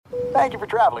Thank you for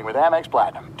traveling with Amex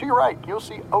Platinum. To your right, you'll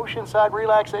see oceanside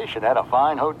relaxation at a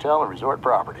fine hotel and resort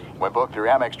property. When booked through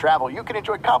Amex Travel, you can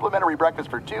enjoy complimentary breakfast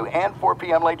for 2 and 4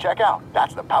 p.m. late checkout.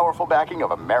 That's the powerful backing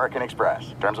of American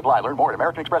Express. Terms apply. Learn more at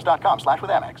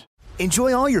americanexpress.com/withAmex.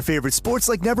 Enjoy all your favorite sports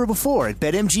like never before at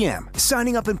BetMGM.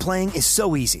 Signing up and playing is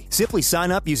so easy. Simply sign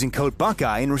up using code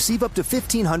Buckeye and receive up to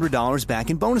 $1,500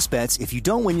 back in bonus bets if you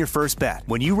don't win your first bet.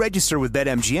 When you register with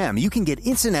BetMGM, you can get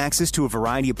instant access to a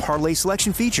variety of parlay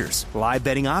selection features, live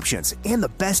betting options, and the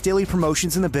best daily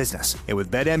promotions in the business. And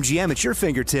with BetMGM at your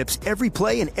fingertips, every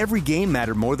play and every game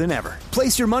matter more than ever.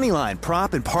 Place your moneyline,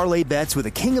 prop, and parlay bets with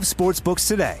the king of sportsbooks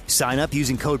today. Sign up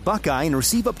using code Buckeye and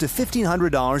receive up to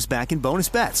 $1,500 back in bonus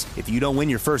bets if you don't win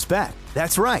your first bet.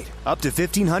 That's right, up to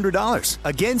 $1,500.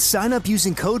 Again, sign up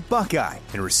using code Buckeye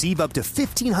and receive up to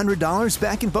 $1,500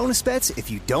 back in bonus bets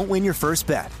if you don't win your first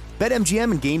bet.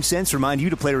 BetMGM and GameSense remind you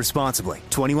to play responsibly.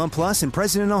 21 plus and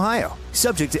present in Ohio.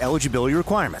 Subject to eligibility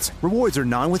requirements. Rewards are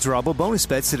non-withdrawable bonus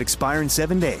bets that expire in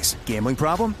 7 days. Gambling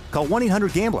problem? Call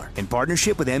 1-800-GAMBLER in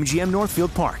partnership with MGM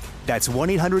Northfield Park. That's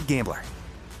 1-800-GAMBLER.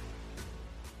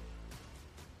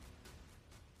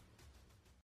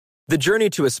 The journey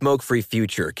to a smoke-free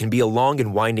future can be a long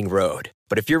and winding road.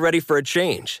 But if you're ready for a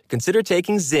change, consider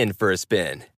taking Zyn for a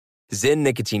spin. Zyn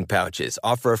nicotine pouches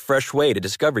offer a fresh way to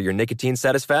discover your nicotine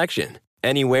satisfaction.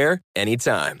 Anywhere,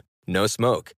 anytime. No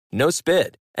smoke, no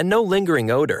spit, and no lingering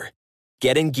odor.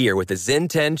 Get in gear with the Zyn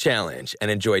 10 Challenge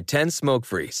and enjoy 10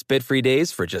 smoke-free, spit-free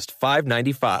days for just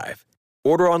 $5.95.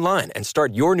 Order online and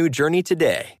start your new journey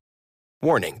today.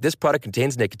 Warning, this product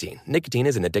contains nicotine. Nicotine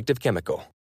is an addictive chemical.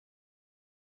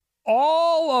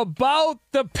 All about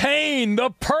the pain, the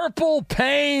purple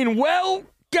pain.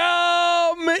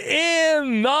 Welcome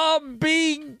in the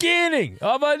beginning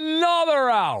of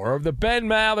another hour of the Ben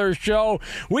Maller Show.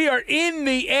 We are in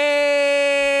the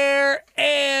air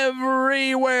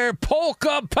everywhere.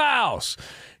 Polka Pals,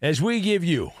 as we give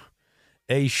you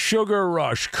a sugar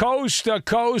rush, coast to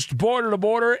coast, border to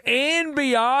border, and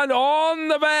beyond on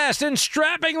the vast and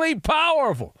strappingly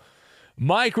powerful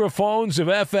microphones of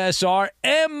FSR,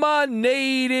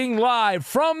 emanating live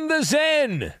from the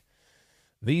Zen.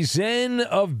 The Zen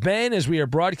of Ben, as we are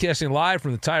broadcasting live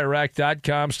from the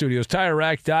TireRack.com studios.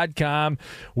 TireRack.com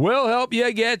will help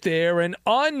you get there. An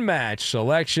unmatched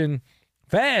selection,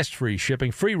 fast free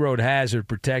shipping, free road hazard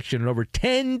protection, and over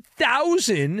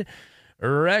 10,000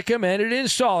 recommended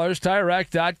installers.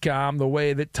 TireRack.com, the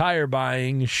way that tire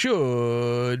buying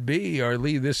should be. Our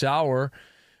lead this hour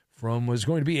from was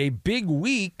going to be a big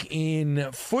week in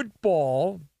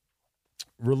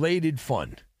football-related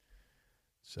fun.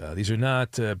 So these are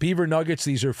not Beaver Nuggets.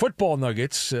 These are football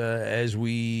nuggets as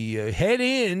we head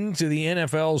into the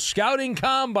NFL Scouting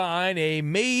Combine. A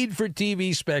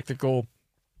made-for-TV spectacle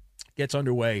gets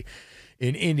underway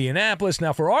in Indianapolis.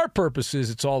 Now, for our purposes,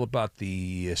 it's all about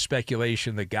the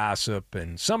speculation, the gossip,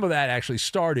 and some of that actually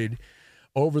started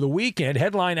over the weekend.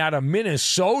 Headline out of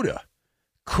Minnesota.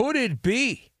 Could it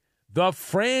be the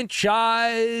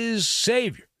franchise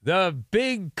savior, the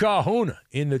big kahuna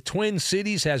in the Twin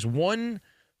Cities, has 1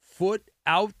 foot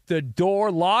out the door?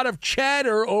 A lot of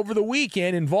chatter over the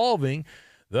weekend involving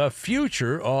the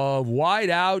future of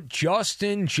wideout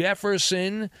Justin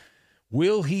Jefferson.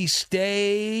 Will he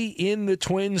stay in the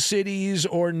Twin Cities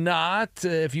or not?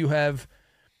 If you have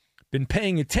been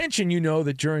paying attention, you know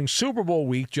that during Super Bowl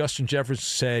week, Justin Jefferson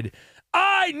said,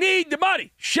 "I need the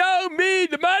money. Show me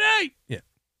the money." Yeah.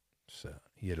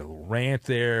 He had a little rant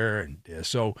there. And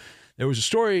so there was a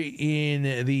story in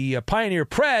the Pioneer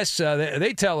Press.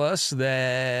 They tell us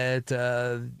that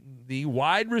the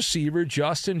wide receiver,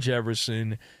 Justin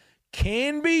Jefferson,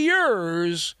 can be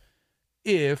yours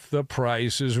if the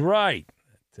price is right.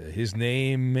 His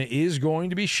name is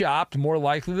going to be shopped, more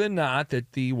likely than not,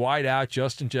 that the wideout,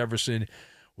 Justin Jefferson,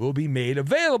 will be made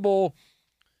available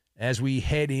as we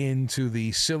head into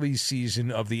the silly season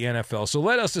of the NFL. So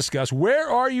let us discuss, where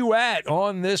are you at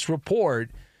on this report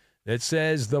that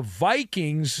says the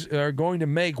Vikings are going to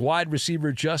make wide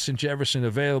receiver Justin Jefferson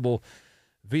available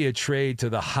via trade to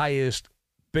the highest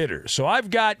bidder? So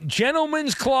I've got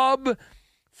Gentlemen's Club,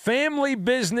 Family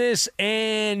Business,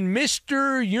 and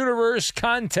Mr. Universe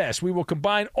contest. We will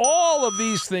combine all of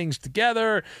these things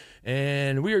together,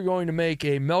 and we are going to make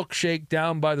a milkshake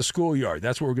down by the schoolyard.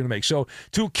 That's what we're going to make. So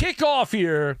to kick off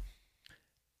here,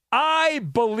 I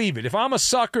believe it. If I'm a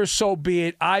sucker, so be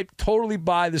it. I totally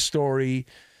buy the story.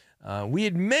 We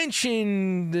had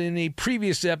mentioned in a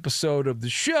previous episode of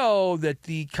the show that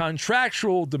the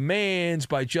contractual demands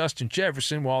by Justin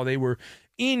Jefferson, while they were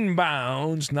in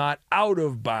bounds, not out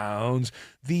of bounds,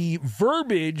 the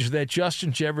verbiage that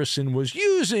Justin Jefferson was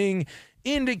using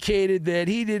indicated that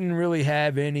he didn't really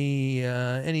have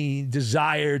any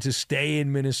desire to stay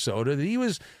in Minnesota, that he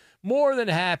was more than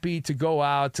happy to go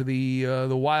out to the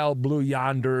wild blue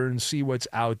yonder and see what's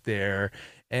out there.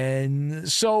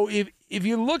 And so if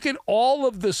you look at all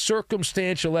of the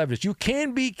circumstantial evidence, you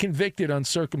can be convicted on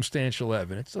circumstantial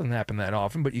evidence. It doesn't happen that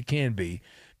often, but you can be.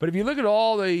 But if you look at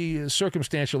all the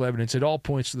circumstantial evidence, it all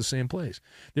points to the same place.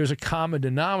 There's a common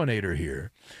denominator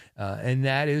here, and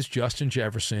that is Justin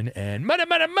Jefferson and money,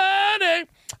 money,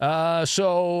 money.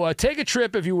 So take a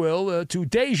trip, if you will, to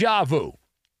Deja Vu,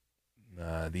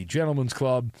 the Gentlemen's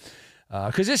Club,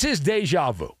 because this is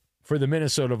deja vu for the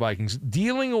Minnesota Vikings,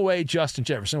 dealing away Justin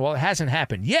Jefferson. Well, it hasn't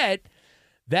happened yet.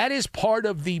 That is part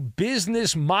of the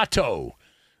business motto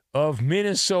of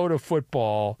Minnesota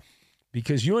football,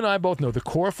 because you and I both know the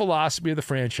core philosophy of the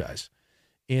franchise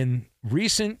in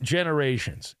recent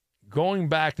generations, going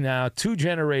back now 2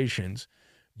 generations,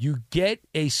 you get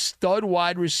a stud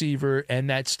wide receiver, and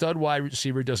that stud wide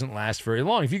receiver doesn't last very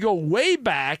long. If you go way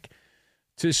back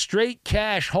to straight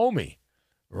cash homie,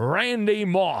 Randy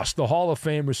Moss, the Hall of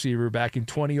Fame receiver back in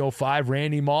 2005.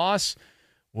 Randy Moss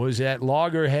was at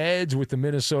loggerheads with the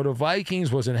Minnesota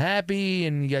Vikings, wasn't happy,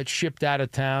 and got shipped out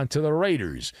of town to the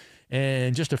Raiders.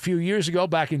 And just a few years ago,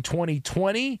 back in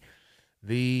 2020,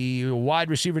 the wide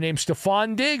receiver named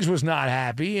Stephon Diggs was not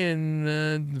happy, and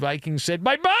the Vikings said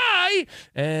bye-bye,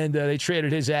 and they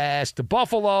traded his ass to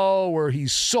Buffalo, where he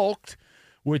sulked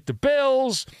with the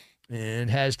Bills and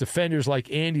has defenders like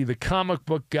Andy the comic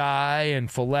book guy and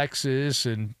Philexis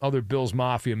and other Bills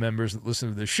Mafia members that listen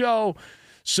to the show.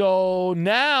 So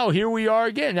now here we are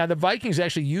again. Now the Vikings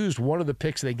actually used one of the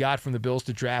picks they got from the Bills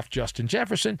to draft Justin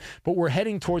Jefferson, but we're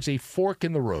heading towards a fork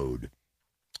in the road.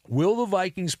 Will the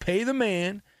Vikings pay the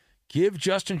man, give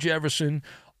Justin Jefferson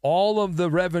all of the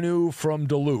revenue from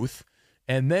Duluth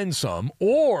and then some,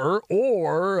 or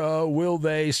will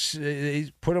they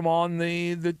put him on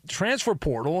the transfer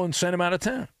portal and send him out of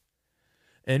town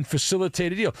and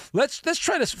facilitate a deal? Let's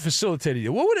try to facilitate a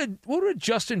deal. What would a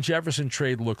Justin Jefferson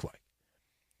trade look like?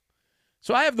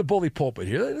 So I have the bully pulpit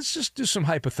here. Let's just do some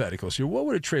hypotheticals here. What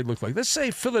would a trade look like? Let's say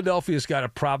Philadelphia's got a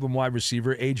problem wide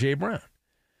receiver, A.J. Brown.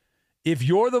 If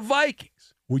you're the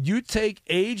Vikings, would you take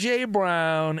A.J.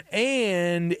 Brown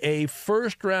and a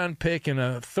first-round pick and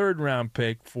a third-round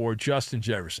pick for Justin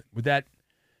Jefferson? Would that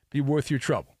be worth your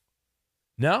trouble?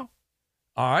 No?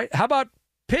 All right. How about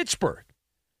Pittsburgh?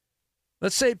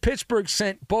 Let's say Pittsburgh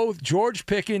sent both George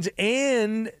Pickens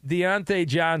and Deontay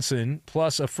Johnson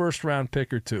plus a first-round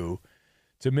pick or 2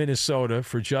 to Minnesota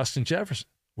for Justin Jefferson.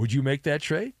 Would you make that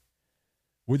trade?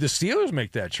 Would the Steelers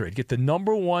make that trade? Get the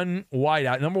number one young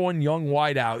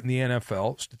wideout in the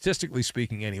NFL, statistically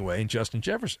speaking anyway, in Justin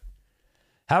Jefferson.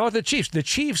 How about the Chiefs? The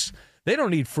Chiefs, they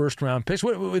don't need first-round picks.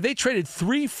 They traded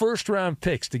 3 first-round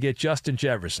picks to get Justin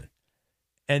Jefferson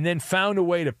and then found a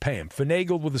way to pay him,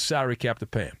 finagled with the salary cap to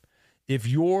pay him. If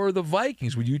you're the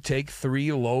Vikings, would you take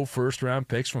 3 low first-round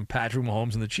picks from Patrick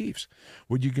Mahomes and the Chiefs?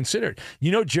 Would you consider it?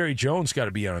 You know Jerry Jones got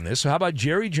to be on this. So how about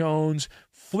Jerry Jones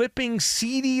flipping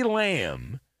CeeDee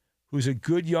Lamb, who's a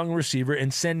good young receiver,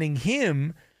 and sending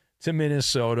him to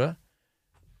Minnesota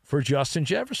for Justin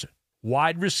Jefferson?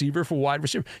 Wide receiver for wide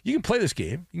receiver. You can play this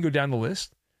game. You can go down the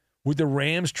list. Would the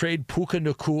Rams trade Puka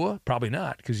Nacua? Probably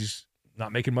not, because he's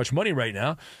not making much money right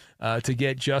now to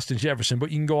get Justin Jefferson.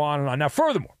 But you can go on and on. Now,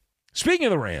 furthermore, speaking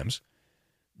of the Rams,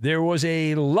 there was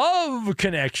a love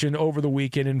connection over the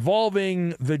weekend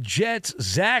involving the Jets'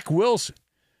 Zach Wilson.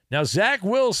 Now, Zach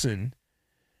Wilson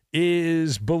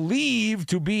is believed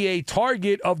to be a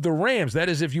target of the Rams. That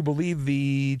is, if you believe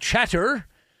the chatter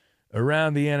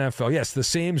around the NFL. Yes, the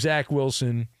same Zach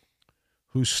Wilson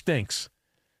who stinks.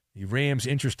 The Rams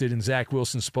interested in Zach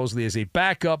Wilson supposedly as a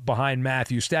backup behind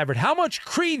Matthew Stafford. How much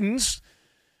credence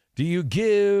do you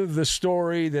give the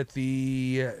story that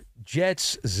the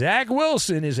Jets' Zach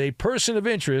Wilson is a person of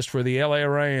interest for the LA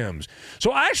Rams?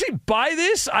 So I actually buy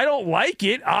this. I don't like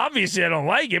it. Obviously, I don't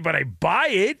like it, but I buy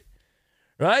it.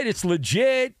 Right? It's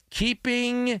legit,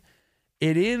 keeping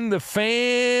it in the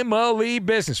family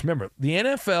business. Remember, the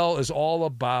NFL is all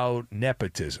about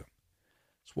nepotism.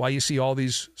 That's why you see all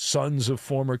these sons of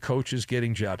former coaches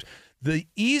getting jobs. The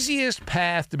easiest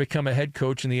path to become a head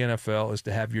coach in the NFL is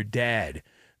to have your dad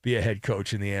be a head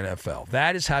coach in the NFL.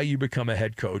 That is how you become a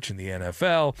head coach in the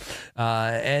NFL.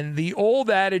 And the old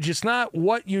adage, it's not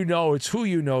what you know, it's who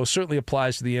you know, certainly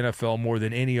applies to the NFL more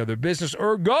than any other business.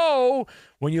 Ergo,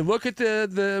 when you look at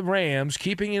the Rams,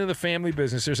 keeping into the family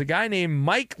business, there's a guy named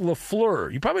Mike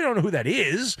LaFleur. You probably don't know who that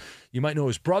is. You might know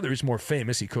his brother. He's more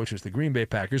famous. He coaches the Green Bay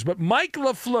Packers. But Mike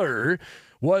LaFleur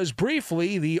was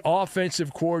briefly the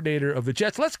offensive coordinator of the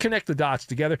Jets. Let's connect the dots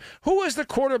together. Who was the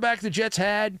quarterback the Jets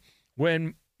had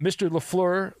when Mr.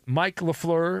 LaFleur, Mike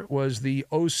LaFleur, was the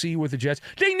OC with the Jets?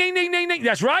 Ding, ding, ding, ding, ding.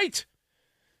 That's right.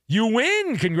 You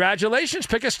win. Congratulations.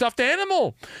 Pick a stuffed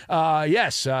animal.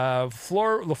 Yes,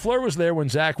 LaFleur was there when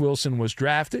Zach Wilson was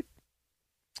drafted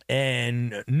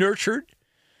and nurtured,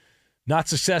 not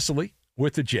successfully,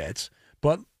 with the Jets.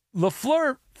 But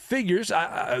LaFleur figures,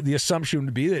 the assumption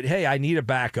would be that, hey, I need a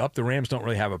backup. The Rams don't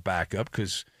really have a backup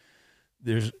because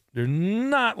they're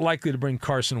not likely to bring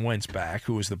Carson Wentz back,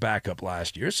 who was the backup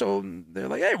last year. So they're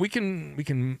like, hey, we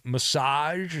can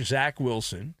massage Zach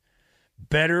Wilson.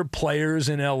 Better players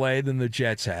in L.A. than the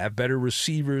Jets have, better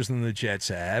receivers than the Jets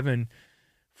have. And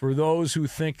for those who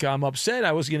think I'm upset,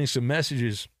 I was getting some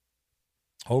messages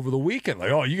over the weekend like,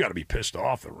 oh, you got to be pissed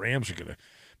off. The Rams are going to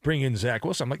bring in Zach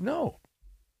Wilson. I'm like, no.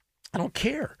 I don't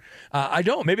care. I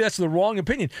don't. Maybe that's the wrong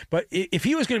opinion. But if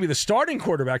he was going to be the starting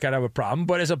quarterback, I'd have a problem.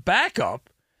 But as a backup,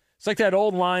 it's like that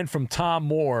old line from Tom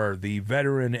Moore, the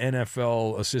veteran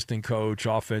NFL assistant coach,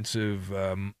 offensive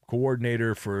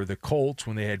coordinator for the Colts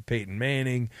when they had Peyton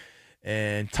Manning.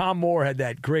 And Tom Moore had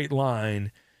that great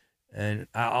line. And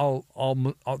I'll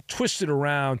twist it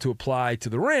around to apply to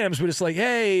the Rams. But it's like,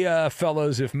 hey,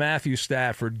 fellas, if Matthew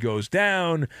Stafford goes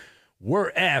down,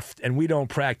 we're effed, and we don't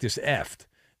practice effed.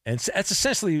 And that's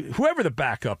essentially whoever the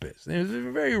backup is.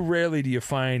 Very rarely do you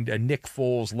find a Nick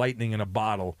Foles lightning in a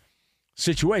bottle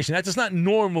situation. That does not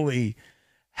normally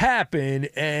happen.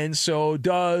 And so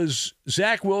does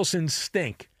Zach Wilson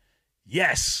stink?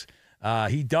 Yes,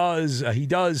 he does. He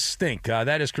does stink.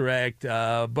 That is correct.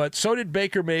 But so did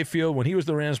Baker Mayfield when he was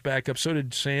the Rams backup. So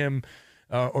did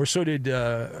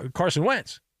Carson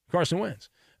Wentz.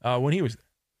 When he was there.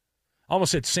 I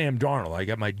almost said Sam Darnold. I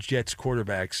got my Jets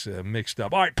quarterbacks mixed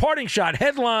up. All right, parting shot.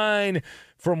 Headline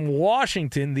from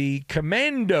Washington. The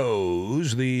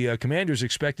Commanders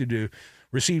expected to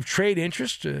receive trade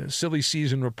interest. Silly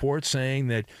season report saying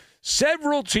that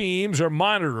several teams are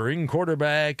monitoring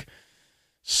quarterback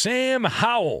Sam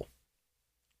Howell.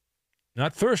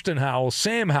 Not Thurston Howell,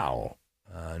 Sam Howell.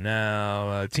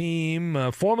 Now, a team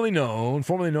formerly known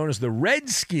as the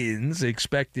Redskins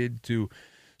expected to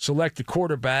select a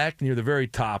quarterback near the very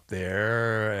top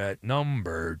there at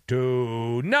number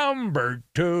two in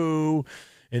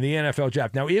the NFL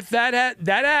draft. Now, if that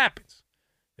happens,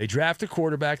 they draft a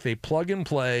quarterback, they plug and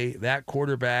play that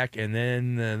quarterback, and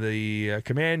then the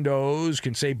Commandos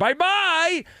can say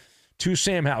bye-bye to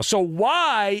Sam Howell. So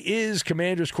why is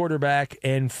Commanders quarterback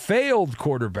and failed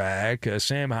quarterback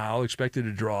Sam Howell expected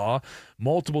to draw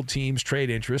multiple teams'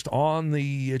 trade interest on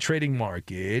the trading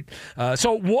market?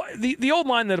 The old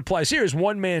line that applies here is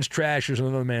one man's trash is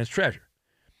another man's treasure.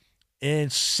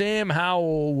 And Sam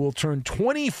Howell will turn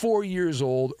 24 years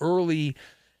old early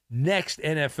next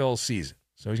NFL season.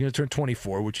 So he's going to turn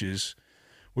 24, which is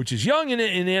young in the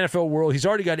NFL world. He's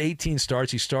already got 18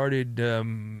 starts. He started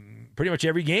pretty much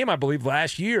every game, I believe,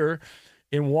 last year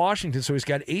in Washington. So he's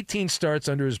got 18 starts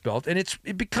under his belt. And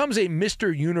it becomes a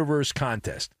Mr. Universe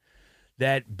contest.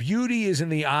 That beauty is in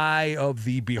the eye of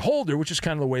the beholder, which is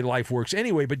kind of the way life works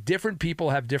anyway. But different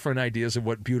people have different ideas of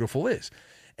what beautiful is.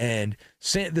 And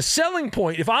the selling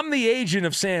point, if I'm the agent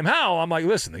of Sam Howell, I'm like,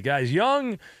 listen, the guy's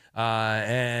young.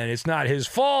 And it's not his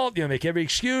fault. Make every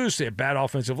excuse. They have bad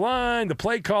offensive line. The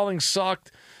play calling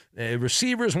sucked. The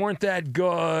receivers weren't that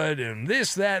good. And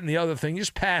this, that, and the other thing.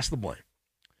 Just pass the blame.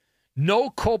 No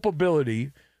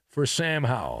culpability for Sam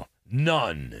Howell.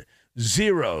 None.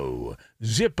 Zero.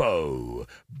 Zippo.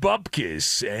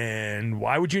 Bupkis. And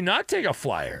why would you not take a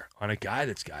flyer on a guy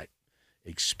that's got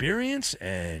experience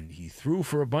and he threw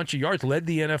for a bunch of yards, led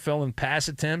the NFL in pass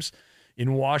attempts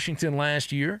in Washington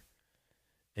last year?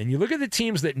 And you look at the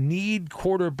teams that need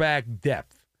quarterback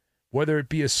depth, whether it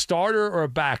be a starter or a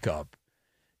backup.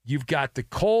 You've got the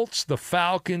Colts, the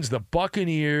Falcons, the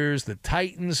Buccaneers, the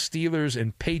Titans, Steelers,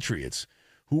 and Patriots,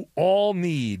 who all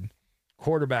need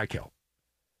quarterback help.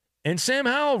 And Sam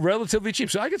Howell, relatively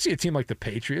cheap. So I could see a team like the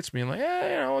Patriots being like,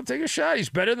 I'll take a shot. He's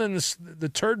better than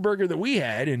the turd burger that we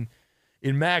had in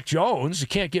Mac Jones. You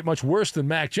can't get much worse than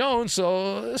Mac Jones.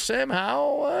 So Sam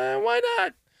Howell, why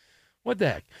not? What the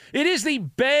heck? It is the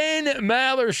Ben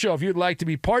Maller Show. If you'd like to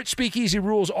be part, speakeasy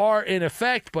rules are in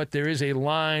effect, but there is a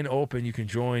line open. You can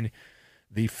join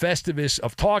the Festivus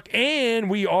of talk. And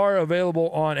we are available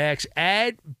on X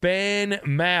at Ben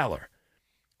Maller.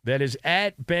 That is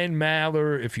at Ben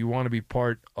Maller if you want to be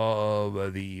part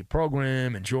of the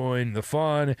program and join the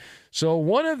fun. So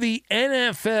one of the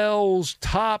NFL's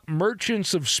top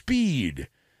merchants of speed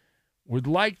would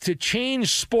like to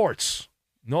change sports.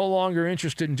 No longer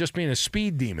interested in just being a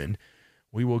speed demon.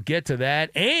 We will get to that.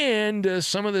 And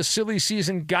some of the silly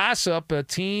season gossip, a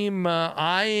team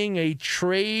eyeing a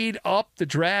trade up the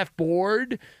draft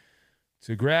board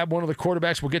to grab one of the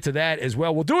quarterbacks. We'll get to that as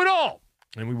well. We'll do it all.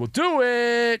 And we will do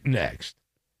it next.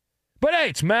 But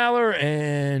hey, it's Maller,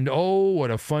 and oh, what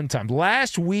a fun time.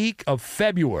 Last week of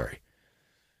February.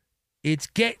 It's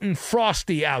getting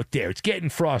frosty out there. It's getting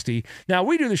frosty. Now,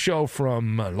 we do the show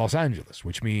from Los Angeles,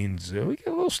 which means we get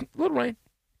a little rain,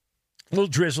 a little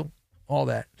drizzle, all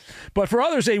that. But for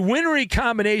others, a wintry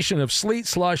combination of sleet,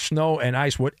 slush, snow, and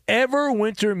ice. Whatever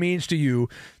winter means to you,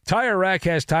 Tire Rack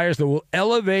has tires that will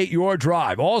elevate your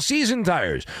drive. All-season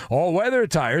tires, all-weather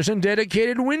tires, and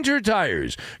dedicated winter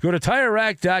tires. Go to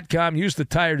TireRack.com, use the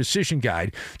Tire Decision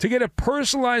Guide to get a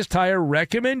personalized tire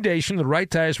recommendation, the right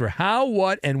tires for how,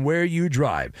 what, and where you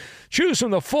drive. Choose from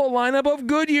the full lineup of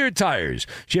Goodyear tires.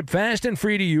 Ship fast and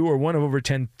free to you or one of over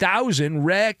 10,000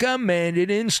 recommended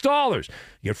installers.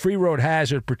 You get free road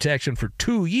hazard protection for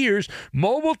 2 years.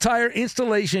 Mobile tire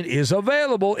installation is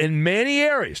available in many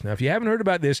areas. Now, if you haven't heard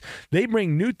about this, they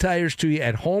bring new tires to you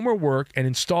at home or work and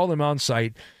install them on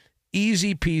site.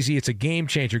 Easy peasy. It's a game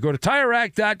changer. Go to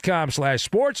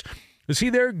TireRack.com/sports to see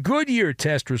their Goodyear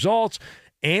test results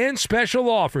and special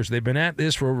offers. They've been at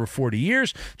this for over 40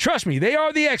 years. Trust me, they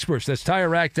are the experts. That's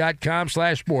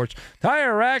TireRack.com/sports.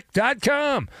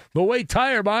 TireRack.com, the way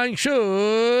tire buying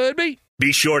should be.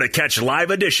 Be sure to catch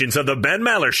live editions of the Ben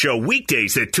Maller Show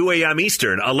weekdays at 2 a.m.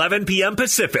 Eastern, 11 p.m.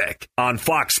 Pacific on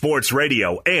Fox Sports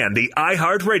Radio and the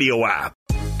iHeartRadio app.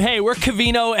 Hey, we're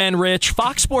Covino and Rich,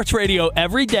 Fox Sports Radio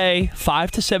every day,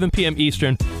 5 to 7 p.m.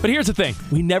 Eastern. But here's the thing.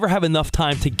 We never have enough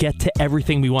time to get to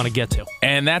everything we want to get to.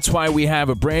 And that's why we have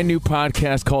a brand new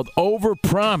podcast called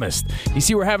Overpromised. You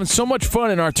see, we're having so much fun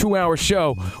in our 2-hour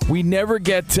show, we never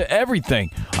get to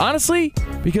everything. Honestly,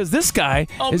 because this guy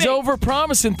is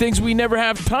overpromising things we never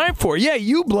have time for. Yeah,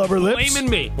 you blubber lips.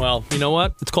 Blaming me. Well, you know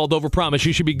what? It's called Overpromise.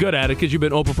 You should be good at it because you've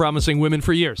been overpromising women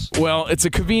for years. Well, it's a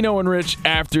Covino and Rich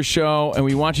after show, and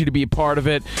we want you to be a part of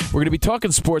it. We're going to be talking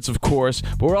sports, of course,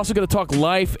 but we're also going to talk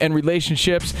life and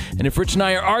relationships. And if Rich and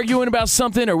I are arguing about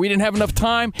something or we didn't have enough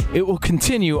time, it will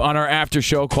continue on our after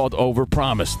show called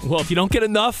Overpromised. Well, if you don't get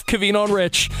enough Covino and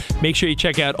Rich, make sure you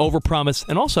check out Overpromised,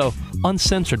 and also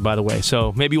uncensored, by the way.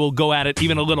 So maybe we'll go at it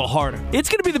even a little harder. It's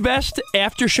going to be the best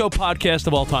after show podcast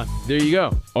of all time. There you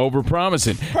go.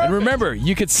 Overpromising. Perfect. And remember,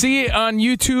 you could see it on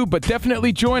YouTube, but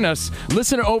definitely join us.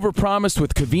 Listen to Overpromised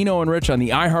with Covino and Rich on the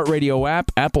iHeartRadio app,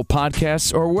 Apple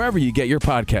Podcasts, or wherever you get your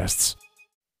podcasts.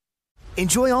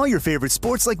 Enjoy all your favorite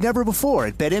sports like never before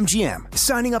at BetMGM.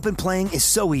 Signing up and playing is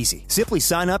so easy. Simply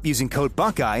sign up using code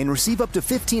Buckeye and receive up to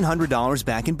 $1,500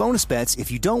 back in bonus bets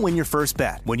if you don't win your first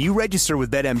bet. When you register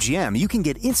with BetMGM, you can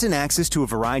get instant access to a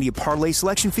variety of parlay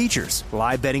selection features,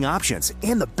 live betting options,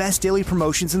 and the best daily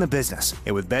promotions in the business.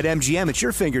 And with BetMGM at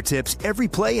your fingertips, every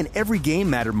play and every game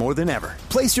matter more than ever.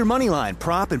 Place your moneyline,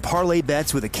 prop, and parlay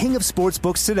bets with the king of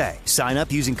sportsbooks today. Sign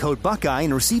up using code Buckeye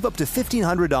and receive up to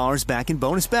 $1,500 back in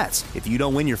bonus bets if you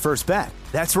don't win your first bet.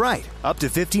 That's right, up to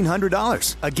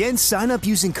 $1,500. Again, sign up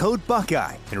using code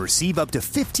Buckeye and receive up to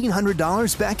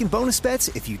 $1,500 back in bonus bets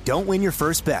if you don't win your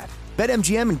first bet.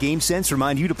 BetMGM and GameSense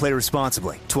remind you to play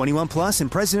responsibly. 21 plus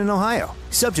and present in Ohio.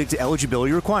 Subject to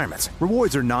eligibility requirements.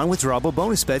 Rewards are non-withdrawable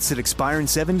bonus bets that expire in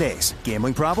 7 days.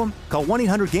 Gambling problem? Call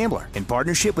 1-800-GAMBLER in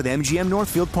partnership with MGM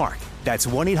Northfield Park. That's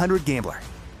 1-800-GAMBLER.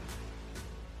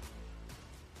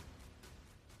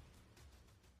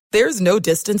 There's no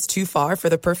distance too far for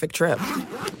the perfect trip.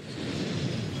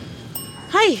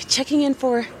 Hi, checking in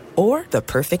for... Or the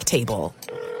perfect table.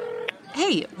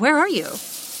 Hey, where are you?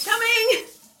 Coming!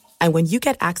 And when you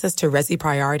get access to Resi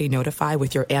Priority Notify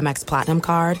with your Amex Platinum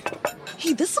card...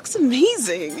 Hey, this looks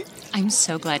amazing! I'm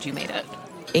so glad you made it.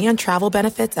 And travel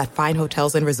benefits at fine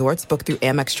hotels and resorts booked through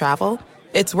Amex Travel,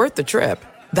 it's worth the trip.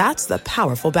 That's the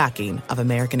powerful backing of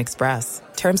American Express.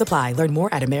 Terms apply. Learn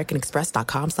more at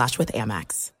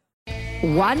americanexpress.com/withAmex.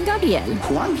 Juan Gabriel,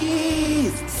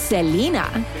 Juanquis,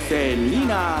 Selena,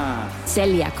 Selena,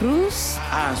 Celia Cruz,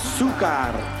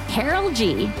 Azúcar, Karol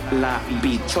G, La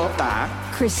Bichota,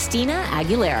 Christina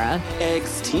Aguilera,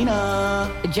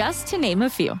 Xtina. Just to name a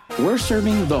few. We're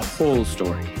serving the whole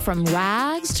story. From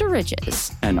rags to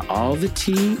riches. And all the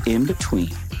tea in between.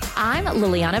 I'm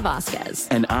Liliana Vasquez.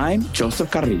 And I'm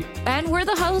Joseph Carrillo. And we're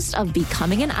the host of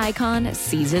Becoming an Icon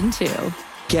Season 2.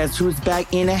 Guess who's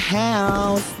back in the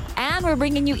house? And we're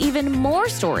bringing you even more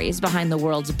stories behind the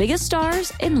world's biggest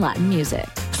stars in Latin music.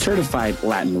 Certified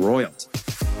Latin royalty.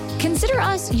 Consider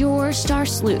us your star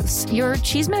sleuths, your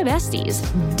chisme besties,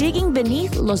 digging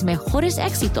beneath los mejores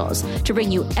éxitos to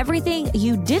bring you everything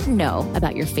you didn't know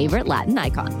about your favorite Latin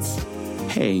icons.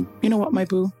 Hey, you know what, my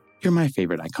boo? You're my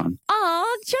favorite icon.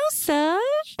 Aw, Joseph.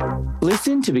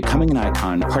 Listen to Becoming an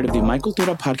Icon, part of the Michael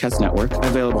Dura Podcast Network,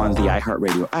 available on the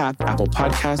iHeartRadio app, Apple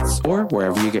Podcasts, or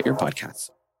wherever you get your podcasts.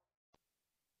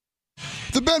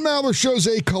 The Ben Maller Show is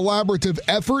a collaborative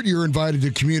effort. You're invited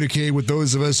to communicate with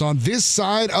those of us on this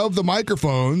side of the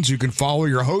microphones. You can follow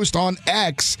your host on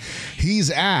X. He's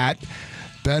at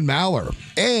Ben Maller.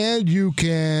 And you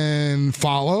can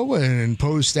follow and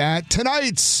post at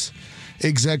tonight's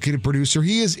executive producer.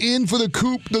 He is in for the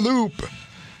Coop de Loop.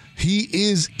 He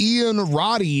is Ian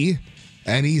Roddy,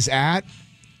 and he's at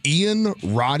Ian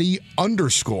Roddy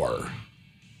 _.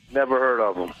 Never heard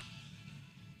of him.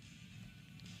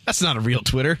 That's not a real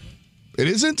Twitter. It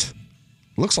isn't?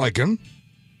 Looks like him.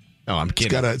 Oh, I'm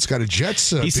kidding. It's got a Jets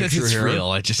he picture says it's here. real.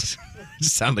 I just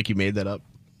sound like you made that up.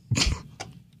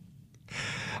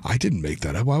 I didn't make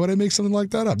that up. Why would I make something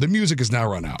like that up? The music has now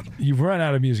run out. You've run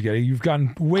out of music, Eddie. You've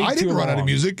gone way too long. I didn't run out of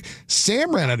music.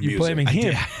 Sam ran out of music. You're blaming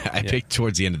him. I picked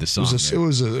towards the end of the song. It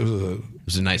was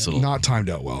a nice little... Not timed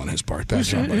out well on his part. Who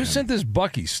sent this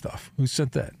Bucky stuff? Who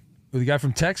sent that? The guy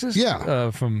from Texas?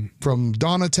 Yeah. From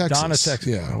Donna, Texas. Donna, Texas.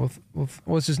 Yeah.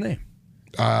 What's his name?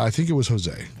 I think it was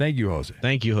Jose. Thank you, Jose.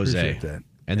 Thank you, Jose. Appreciate that.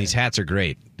 And these hats are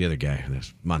great. The other guy,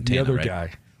 Montana, The other right?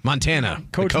 guy. Montana.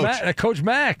 Coach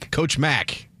Mack. Coach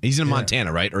Mack. He's in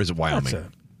Montana, right? Or is it Wyoming? That's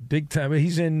a big time.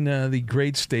 He's in the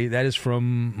great state. That is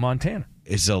from Montana.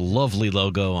 It's a lovely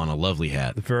logo on a lovely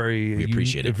hat. We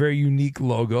appreciate it. A very unique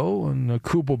logo. And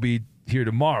Coop will be here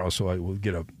tomorrow, so I will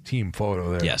get a team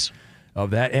photo there. Yes.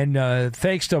 Of that. And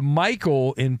thanks to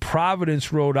Michael in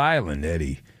Providence, Rhode Island,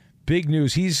 Eddie. Big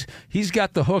news. He's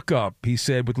got the hookup, he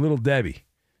said, with Little Debbie.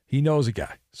 He knows a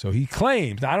guy. So he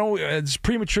claims, it's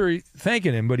premature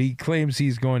thanking him, but he claims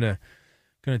he's going to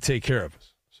take care of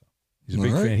us. So he's a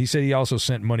big fan. He said he also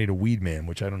sent money to Weedman,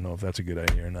 which I don't know if that's a good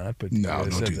idea or not. But no,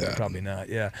 don't do that. Probably not,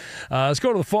 yeah. Let's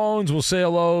go to the phones. We'll say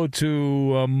hello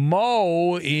to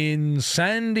Mo in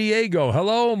San Diego.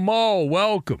 Hello, Mo.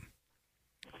 Welcome.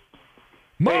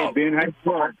 Mo. Hey, Ben, how you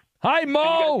doing? Hi,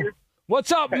 Mo.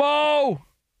 What's up, Mo?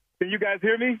 Can you guys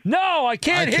hear me? No, I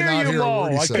can't hear you, Mo.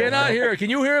 I cannot hear.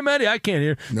 Can you hear him, Eddie? I can't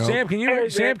hear. No. Sam, can you hear?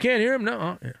 Sam can't hear him? No.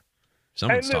 Oh, yeah.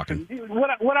 Someone's listen, talking.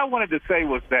 What I wanted to say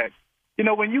was that,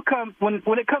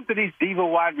 when it comes to these diva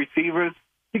wide receivers,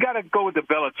 you got to go with the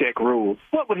Belichick rules.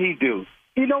 What would he do?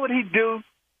 You know what he'd do?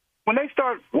 When they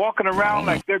start walking around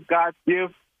like they're God's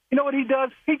gift, you know what he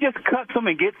does? He just cuts them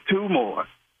and gets two more.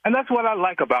 And that's what I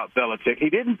like about Belichick. He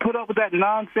didn't put up with that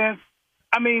nonsense.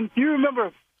 I mean, do you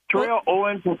remember Terrell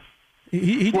Owens?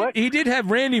 He did have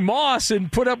Randy Moss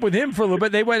and put up with him for a little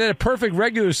bit. They went at a perfect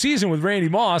regular season with Randy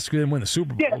Moss and win the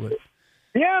Super Bowl.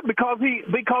 Yeah, because he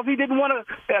didn't want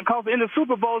to. Because in the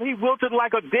Super Bowl he wilted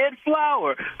like a dead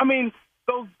flower. I mean,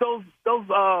 those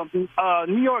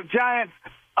New York Giants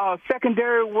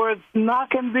secondary was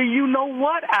knocking the you know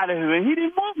what out of him, and he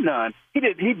didn't want none. He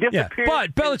disappeared. Yeah,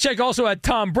 but Belichick also had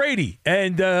Tom Brady,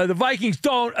 and the Vikings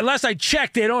don't. Unless I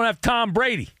checked, they don't have Tom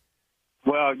Brady.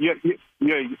 Well,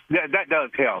 that does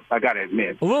help. I got to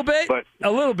admit, a little bit, but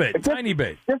tiny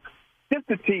bit. Just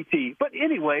the TT. But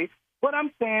anyway, what I'm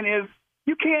saying is,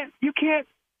 you can't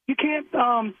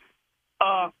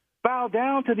bow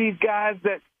down to these guys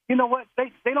that, you know what,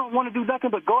 they don't want to do nothing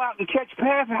but go out and catch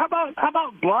passes. How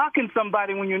about blocking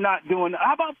somebody when you're not doing?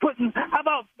 How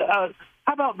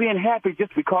about being happy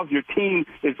just because your team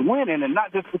is winning and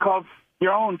not just because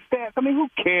your own stats? I mean, who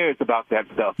cares about that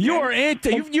stuff?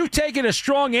 You've taken a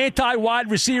strong anti-wide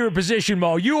receiver position,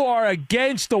 Mo. You are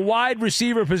against the wide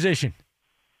receiver position.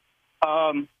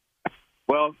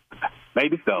 Well,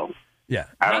 maybe so. Yeah,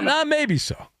 not maybe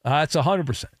so. It's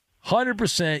 100%.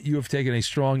 100% you have taken a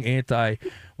strong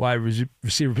anti-wide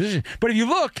receiver position. But if you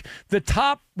look, the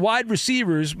top wide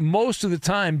receivers most of the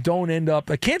time don't end up.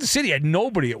 Kansas City had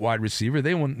nobody at wide receiver.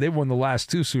 They won the last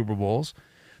two Super Bowls.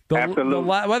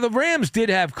 The Rams did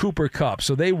have Cooper Kupp,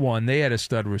 so they won. They had a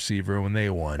stud receiver when they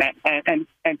won.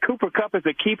 And And Cooper Kupp is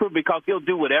a keeper because he'll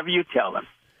do whatever you tell him.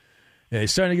 Yeah,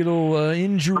 he's starting to get a little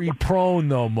injury prone,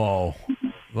 though, Mo.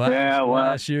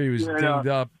 Last year he was dinged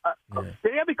up.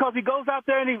 Because he goes out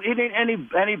there and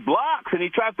he blocks and he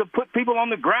tries to put people on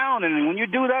the ground. And when you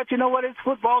do that, you know what? It's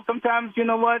football. Sometimes, you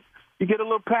know what? You get a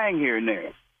little pang here and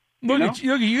there. Look,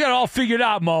 you got it all figured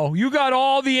out, Mo. You got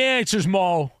all the answers,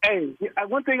 Mo. Hey,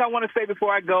 one thing I want to say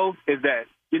before I go is that,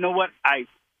 you know what? I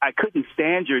couldn't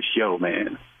stand your show,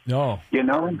 man. No. You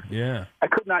know? Yeah. I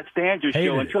could not stand your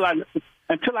show until I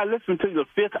listened to the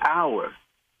fifth hour.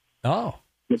 Oh.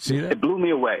 See that? It blew me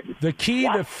away. The key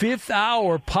to Fifth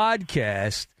Hour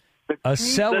podcast,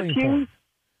 selling point.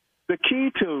 The key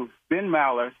to Ben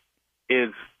Maller is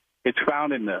it's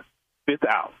found in the fifth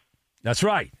hour. That's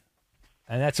right.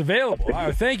 And that's available. All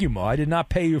right, thank you, Mo. I did not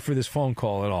pay you for this phone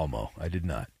call at all, Mo. I did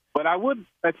not. But I would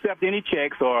accept any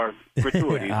checks or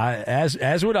gratuities.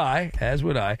 As would I.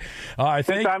 All right,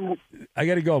 I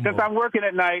got to go, Mo. Since I'm working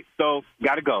at night, so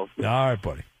got to go. All right,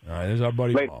 buddy. All right, there's our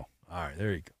buddy Mo. All right,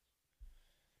 there you go.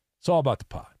 It's all about the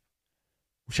pod,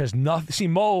 which has nothing. See,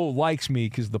 Mo likes me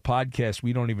because the podcast,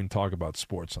 we don't even talk about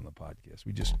sports on the podcast.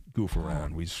 We just goof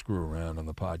around. We screw around on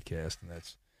the podcast, and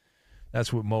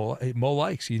that's what Mo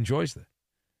likes. He enjoys that.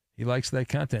 He likes that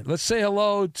content. Let's say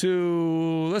hello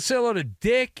to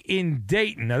Dick in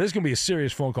Dayton. Now, this is going to be a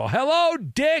serious phone call. Hello,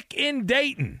 Dick in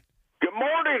Dayton. Good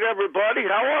morning, everybody.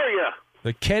 How are you?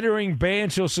 The Kettering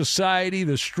Banjo Society,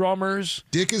 the Strummers.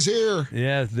 Dick is here.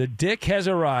 Yeah, the Dick has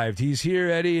arrived. He's here,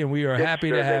 Eddie, and we are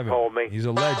happy to have him. He's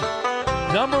a legend.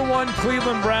 Number one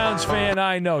Cleveland Browns fan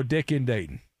I know, Dick in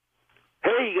Dayton.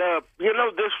 Hey,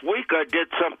 this week I did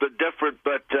something different,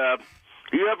 but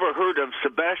you ever heard of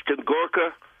Sebastian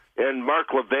Gorka and Mark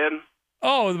Levin?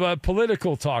 Oh, the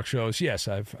political talk shows. Yes,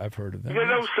 I've heard of them. You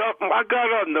know something? I got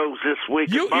on those this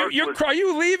week. Are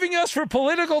you leaving us for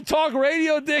political talk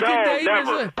radio, Dick? No, and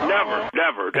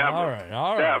never.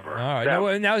 All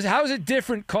right. Now, how is it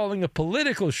different calling a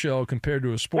political show compared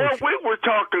to a sports show? Well, we were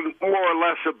talking more or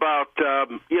less about,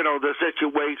 the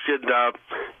situation.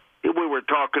 We were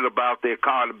talking about the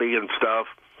economy and stuff.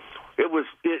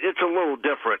 It's a little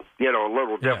different,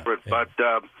 but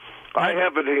I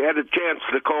haven't had a chance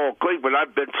to call Cleveland.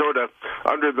 I've been sort of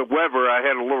under the weather. I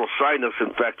had a little sinus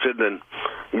infection, and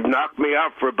it knocked me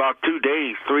out for about 3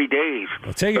 days.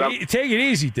 Well, take it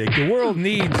easy, Dick. The world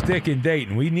needs Dick in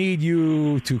Dayton. We need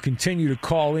you to continue to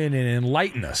call in and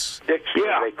enlighten us.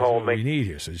 They call me. We need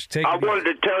here. So just take. I wanted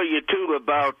to tell you too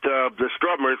about the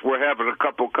Strummers. We're having a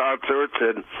couple concerts,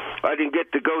 and I didn't get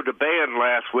to go to band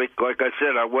last week. Like I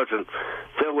said, I wasn't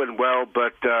feeling well,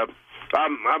 but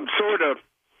I'm sort of.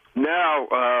 Now,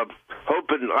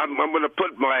 hoping I'm going to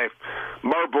put my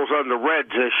marbles on the Reds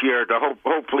this year to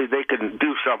hopefully they can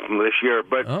do something this year.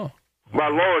 But my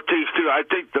loyalties too. I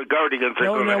think the Guardians are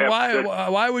going to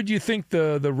have. Why would you think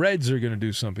the Reds are going to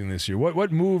do something this year?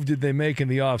 What move did they make in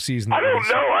the offseason? I don't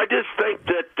know. I just think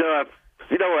that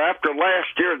after last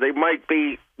year they might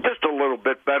be just a little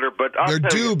bit better. But they're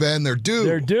due, Ben. They're due.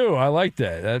 They're due. I like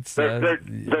that. They're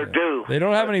due. They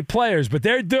don't have any players, but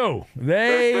they're due.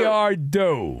 They are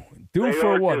due. Due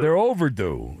for what? They're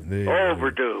overdue.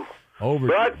 Overdue.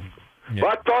 Overdue. But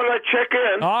I thought I'd check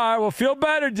in. All right. Well, feel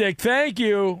better, Dick. Thank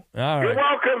you. All right. You're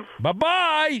welcome.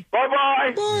 Bye-bye.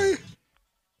 Bye-bye. Bye.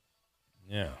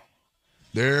 Yeah.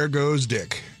 There goes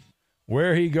Dick.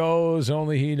 Where he goes,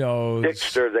 only he knows.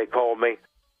 Dickster, they call me.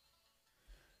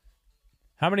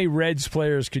 How many Reds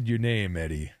players could you name,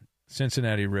 Eddie?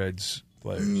 Cincinnati Reds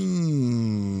players.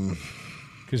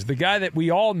 Because the guy that we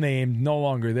all named no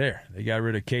longer there. They got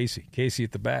rid of Casey. Casey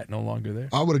at the bat, no longer there.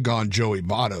 I would have gone Joey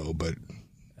Votto, but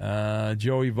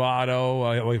Joey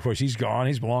Votto. Of course, he's gone.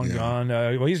 He's long gone.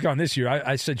 He's gone this year.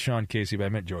 I said Sean Casey, but I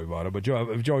meant Joey Votto. But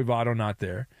Joey Votto not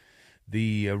there.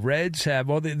 The Reds have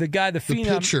the guy, the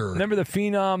phenom. Pitcher. Remember the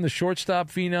phenom, the shortstop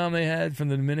phenom they had from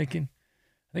the Dominican?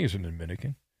 I think it was from the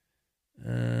Dominican.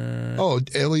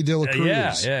 Ellie De La Cruz.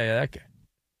 Yeah, that guy.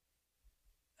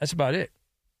 That's about it.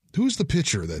 Who's the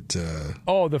pitcher that?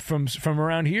 From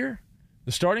around here,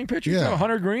 the starting pitcher. Yeah,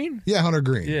 Hunter Green. Yeah, Hunter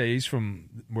Green. Yeah, he's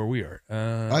from where we are.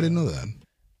 I didn't know that.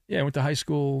 Yeah, I went to high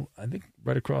school. I think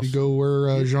right across. You go where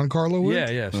Giancarlo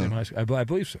went? Yeah, same high school. I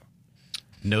believe so.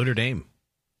 Notre Dame.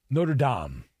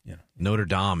 Yeah. Notre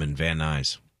Dame and Van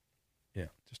Nuys. Yeah,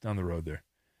 just down the road there.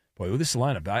 Boy, this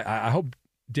lineup. I hope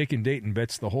Dick and Dayton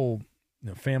bets the whole.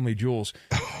 Family jewels.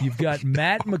 You've got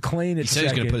Matt McClain at second. He said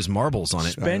he's going to put his marbles on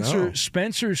it.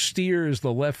 Spencer Steer is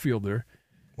the left fielder.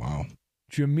 Wow.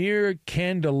 Jameer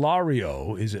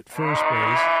Candelario is at first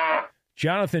base.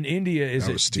 Jonathan India is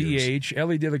at Steers. DH.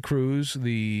 Ellie De La Cruz,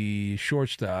 the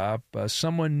shortstop.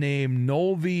 Someone named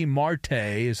Nolvi Marte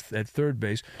is at third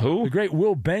base. Who? The great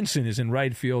Will Benson is in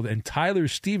right field, and Tyler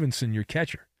Stevenson, your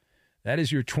catcher. That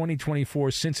is your 2024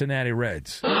 Cincinnati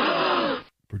Reds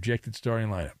projected starting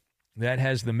lineup. That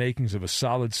has the makings of a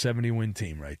solid 70-win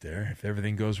team right there. If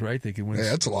everything goes right, they could win. Yeah,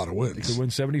 that's a lot of wins. They could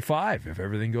win 75 if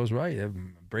everything goes right. They have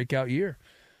a breakout year.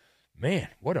 Man,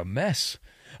 what a mess.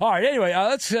 All right, anyway,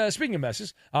 let's speaking of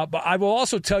messes, but I will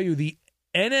also tell you the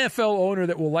NFL owner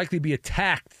that will likely be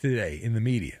attacked today in the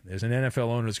media. There's an NFL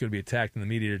owner that's going to be attacked in the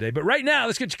media today. But right now,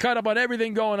 let's get you caught up on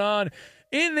everything going on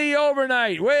in the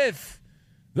overnight with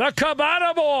the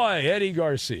Cabana Boy, Eddie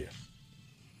Garcia.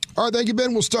 All right, thank you,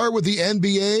 Ben. We'll start with the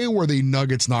NBA, where the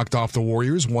Nuggets knocked off the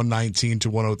Warriors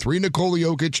 119-103. Nikola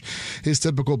Jokic, his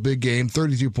typical big game,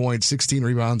 32 points, 16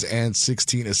 rebounds, and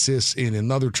 16 assists in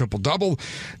another triple-double.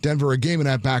 Denver, a game and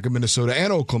a half back of Minnesota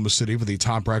and Oklahoma City for the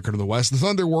top record in the West. The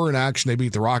Thunder were in action. They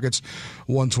beat the Rockets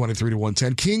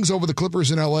 123-110. Kings over the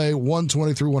Clippers in L.A.,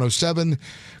 123-107.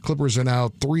 Clippers are now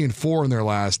 3-4 in their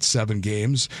last 7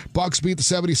 games. Bucks beat the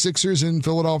 76ers in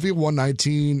Philadelphia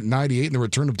 119-98 in the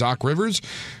return of Doc Rivers,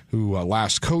 who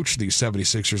last coached the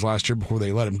 76ers last year before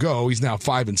they let him go. He's now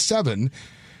 5-7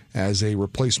 as a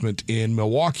replacement in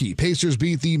Milwaukee. Pacers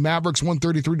beat the Mavericks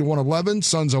 133-111.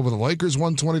 Suns over the Lakers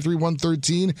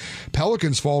 123-113.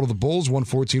 Pelicans fall to the Bulls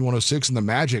 114-106, and the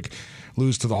Magic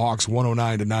lose to the Hawks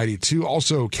 109-92.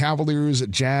 Also, Cavaliers,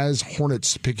 Jazz,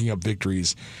 Hornets picking up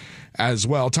victories as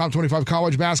well. Top 25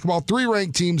 college basketball, 3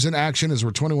 ranked teams in action as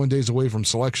we're 21 days away from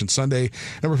Selection Sunday.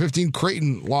 Number 15,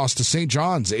 Creighton lost to St.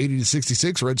 John's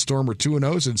 80-66. Red Storm are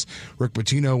 2-0 since Rick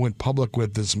Pitino went public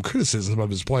with some criticism of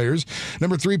his players.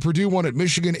 Number 3, Purdue won at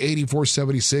Michigan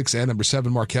 84-76. And number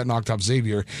 7, Marquette knocked off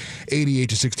Xavier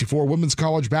 88-64. Women's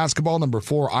college basketball, number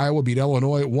 4, Iowa beat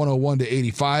Illinois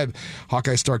 101-85.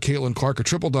 Hawkeye star Caitlin Clark, a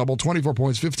triple-double, 24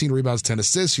 points, 15 rebounds, 10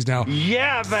 assists. She's now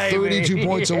 32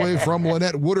 points away from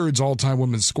Lynette Woodard's all-time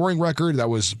women's scoring record. That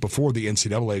was before the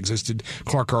NCAA existed.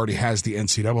 Clark already has the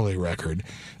NCAA record.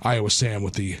 Iowa Sam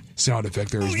with the sound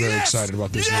effect there is very excited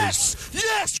about this news.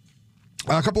 Yes!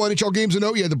 A couple NHL games to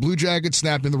note. You had the Blue Jackets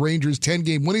snapping the Rangers'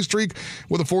 10-game winning streak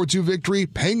with a 4-2 victory.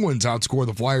 Penguins outscore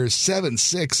the Flyers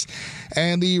 7-6.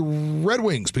 And the Red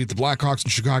Wings beat the Blackhawks in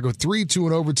Chicago 3-2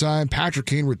 in overtime. Patrick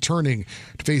Kane returning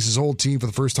to face his old team for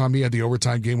the first time. He had the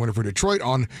overtime game winner for Detroit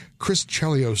on Chris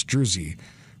Chelios' jersey.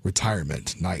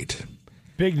 Retirement night.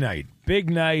 Big night.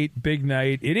 Big night. Big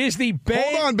night. It is the Ben.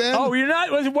 Hold on, Ben. Oh, you're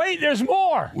not. Wait, there's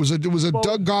more. It was a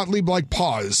Doug Gottlieb-like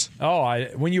pause. Oh,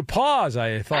 when you pause,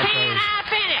 I thought that was...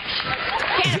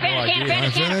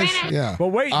 Can't finish. Yeah. But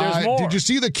wait, there's more. Did you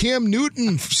see the Cam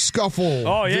Newton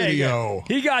scuffle video?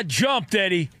 He got jumped,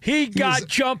 Eddie. He got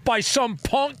jumped by some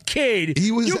punk kid.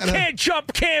 You can't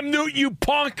jump Cam Newton, you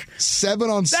punk.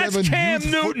 7-on-7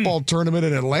 youth football tournament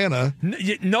in Atlanta.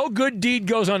 No good deed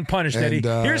goes unpunished, Eddie.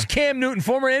 Here's Cam Newton,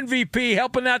 former MVP,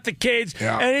 helping out the kids,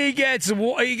 and he gets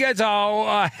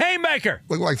a haymaker.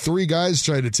 Looked like 3 guys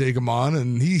tried to take him on,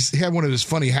 and he had one of his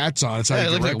funny hats on. It's how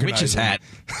it looked like a witch's hat.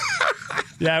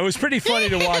 Yeah, it was pretty funny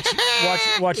to watch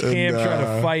Cam try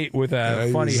to fight with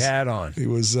a funny hat on. He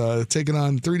was taking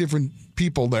on 3 different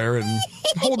people there and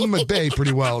holding them at bay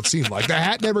pretty well, it seemed like. The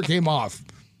hat never came off.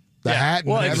 The hat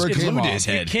never came off. His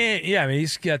head. You can't, I mean,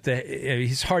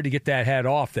 he's hard to get that hat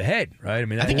off the head, right? I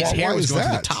mean, I think his hair was going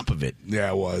to the top of it. Yeah,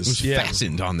 it was. It was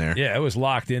fastened on there. Yeah, it was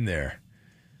locked in there.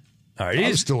 All right, I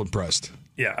was still impressed.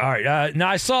 Yeah, all right. Now,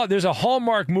 I saw there's a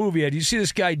Hallmark movie. Did you see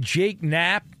this guy, Jake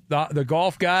Knapp, the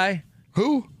golf guy?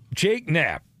 Who? Jake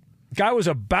Knapp. Guy was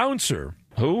a bouncer.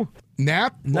 Who?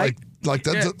 Nap? Like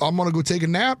that's I'm going to go take a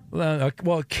nap?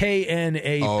 Well,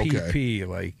 K-N-A-P-P,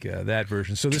 like that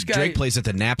version. So this guy... Drake plays at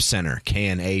the Knapp Center,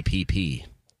 K-N-A-P-P.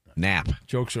 Nap.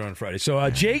 Jokes are on Friday. So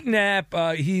Jake Knapp,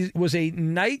 he was a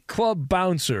nightclub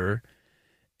bouncer,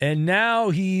 and now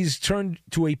he's turned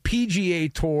to a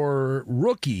PGA Tour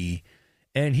rookie,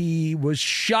 and he was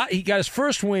shot. He got his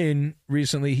first win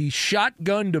recently. He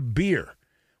shotgunned a beer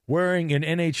wearing an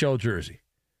NHL jersey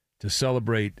to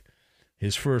celebrate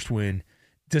his first win.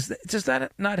 Does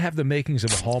that not have the makings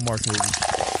of a Hallmark movie?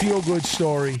 Feel-good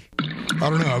story. I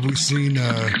don't know. Have we seen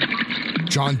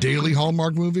John Daly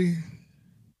Hallmark movie?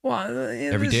 Well,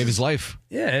 every day of his life.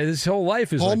 Yeah, his whole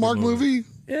life is Hallmark like movie.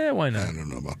 Yeah, why not? I don't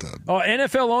know about that. Oh,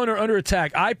 NFL owner under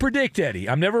attack. I predict, Eddie,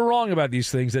 I'm never wrong about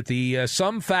these things, that the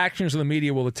some factions of the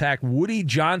media will attack Woody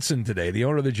Johnson today, the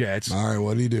owner of the Jets. All right,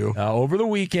 what did he do? Over the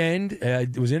weekend,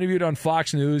 was interviewed on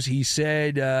Fox News. He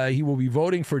said he will be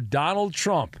voting for Donald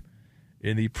Trump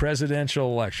in the presidential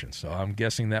election. So I'm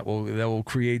guessing that will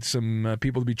create some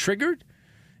people to be triggered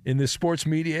in the sports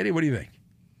media. Eddie, what do you think?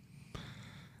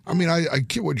 I mean, I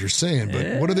get what you're saying,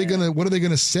 but what are they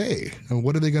gonna say? And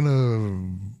what are they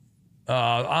gonna?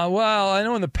 Well, I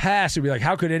know in the past it'd be like,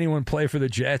 how could anyone play for the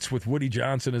Jets with Woody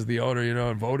Johnson as the owner,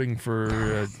 and voting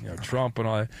for Trump and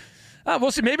all that.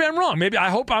 We'll see. Maybe I'm wrong. I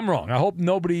hope I'm wrong. I hope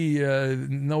nobody,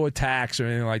 no attacks or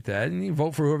anything like that. And you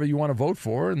vote for whoever you want to vote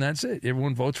for, and that's it.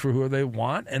 Everyone votes for whoever they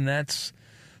want, and that's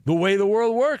the way the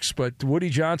world works. But Woody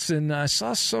Johnson, I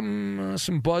saw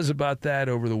some buzz about that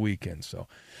over the weekend. So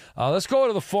let's go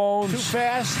to the phones. Too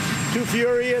fast, too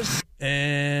furious.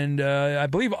 And I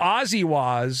believe Ozzy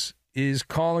Waz is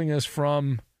calling us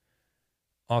from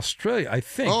Australia, I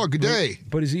think. Oh, good day.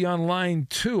 But is he on line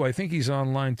 2? I think he's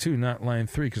on line 2, not line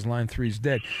 3, because line 3 is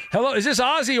dead. Hello, is this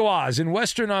Ozzy Waz in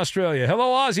Western Australia?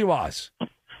 Hello, Ozzy Waz.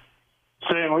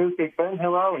 Sam Luke, Big Ben,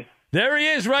 how are we? There he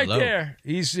is, right there.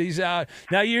 He's out.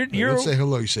 Now you're. Don't say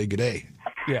hello. You say good day.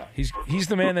 Yeah, he's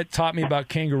the man that taught me about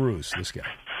kangaroos. This guy.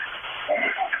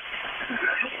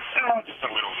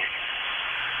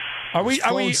 Are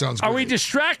we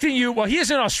distracting you? Well, he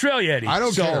is in Australia, Eddie. I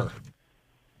don't care.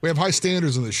 We have high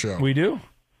standards in this show. We do?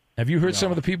 Have you heard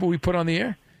some of the people we put on the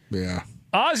air? Yeah.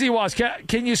 Ozzy Waz,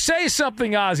 can you say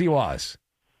something, Ozzy Waz?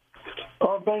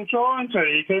 I've been trying to.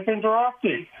 You keep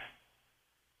interrupting.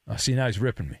 Oh, see, now he's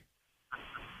ripping me.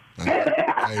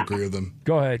 I agree with him.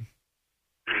 Go ahead.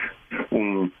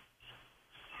 Maybe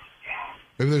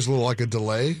there's a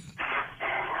delay.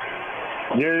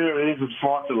 Yeah, it is a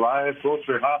slight delay. Of course,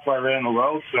 we're halfway around the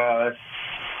world, so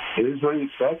it is what you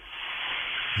expect.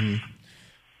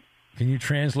 Can you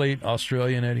translate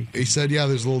Australian, Eddie? He said, yeah,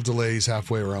 there's little delays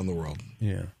halfway around the world.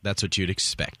 Yeah. That's what you'd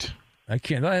expect. I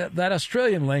can't. That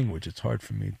Australian language, it's hard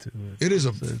for me to.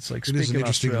 It's like it is an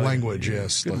interesting Australian. language, Yeah,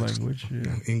 yes. Good language.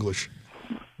 Yeah. English.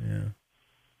 Yeah.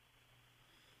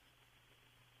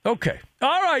 Okay.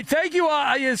 All right. Thank you.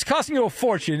 It's costing you a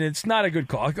fortune. It's not a good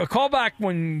call. A call back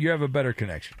when you have a better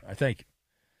connection. I thank you.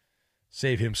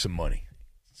 Save him some money.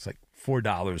 It's like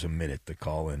 $4 a minute to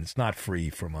call in. It's not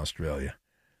free from Australia.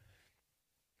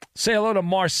 Say hello to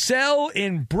Marcel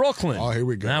in Brooklyn. Oh, here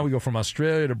we go. Now we go from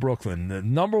Australia to Brooklyn. The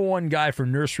number one guy for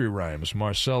nursery rhymes,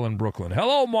 Marcel in Brooklyn.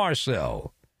 Hello,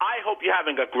 Marcel. I hope you're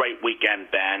having a great weekend,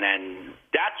 Ben, and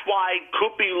that's why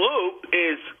Koopy Loop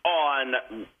is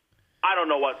on. I don't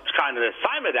know what kind of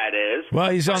assignment that is.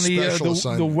 Well, he's on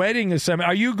the wedding assignment.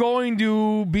 Are you going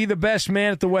to be the best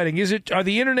man at the wedding? Are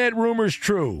the internet rumors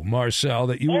true, Marcel,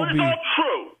 that you will be? It's all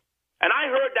true. And I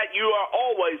heard that you are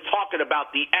always talking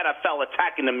about the NFL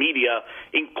attacking the media,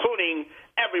 including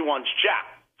everyone's Jack,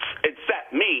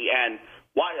 except me. And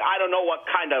why I don't know what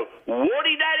kind of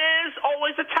Woody that is,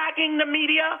 always attacking the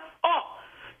media.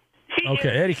 Okay,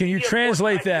 Eddie, can you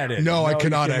translate that in? No, I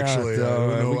cannot actually.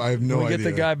 I have no idea. Get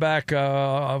the guy back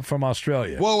from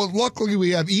Australia. Well, luckily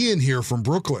we have Ian here from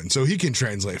Brooklyn, so he can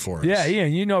translate for us. Yeah,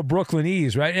 Ian, you know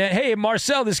Brooklynese, right? Hey,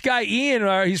 Marcel, this guy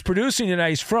Ian, he's producing tonight.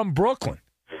 He's from Brooklyn.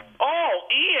 Oh,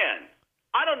 Ian.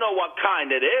 I don't know what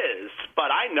kind it is, but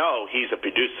I know he's a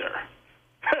producer.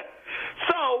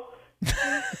 So,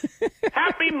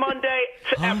 happy Monday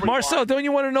to everyone. Marcel, don't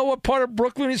you want to know what part of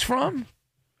Brooklyn he's from?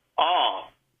 Oh,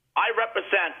 I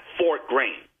represent Fort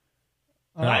Greene.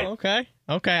 Oh, okay.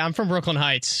 Okay, I'm from Brooklyn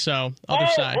Heights, so other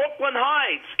side. Brooklyn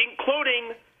Heights,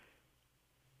 including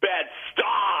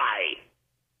Bed-Stuy.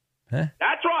 Huh?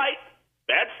 That's right,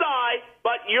 Bed-Stuy,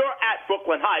 but you're at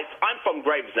Brooklyn Heights. I'm from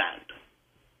Gravesend.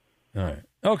 All right.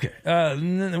 Okay.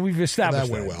 We've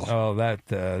established that went well. Oh,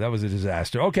 that was a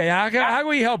disaster. Okay, how can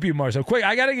we help you, Marcel? Quick,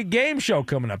 I got a game show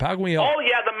coming up. How can we help? Oh,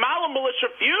 yeah, the Maller Militia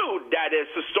feud, that is,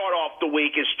 to start off the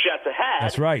week is just ahead.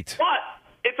 That's right. But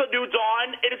it's a new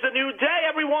dawn. It is a new day,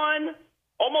 everyone.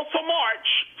 Almost to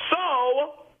March.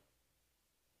 So,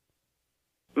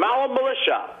 Maller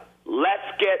Militia,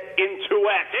 let's get into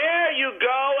it. There you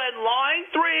go. And line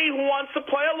 3, who wants to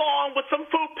play along with some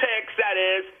food picks, that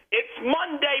is. It's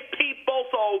Monday, people,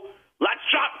 so let's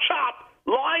chop.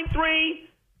 Line 3,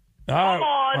 All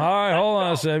right, hold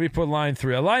on a second. Let me put line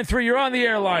 3. Line 3, you're on the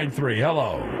air, line 3.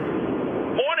 Hello.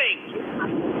 Morning.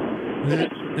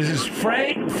 This is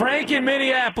Frank in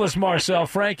Minneapolis, Marcel.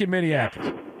 Frank in Minneapolis.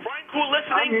 Frank, who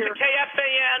listening to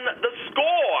KFAN, the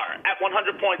score at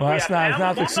 100.3 Well, that's FM.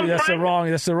 not Welcome,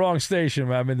 that's the wrong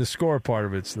station. I mean, the score part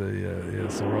of it's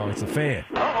it's the fan.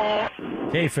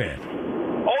 K-fan.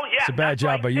 Oh, yeah. It's a bad job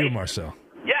right. by you, Marcel.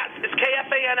 Yes, it's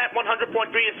KFAN at 100.3.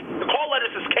 The call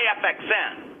letters is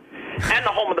KFXN and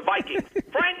the home of the Vikings.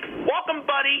 Frank, welcome,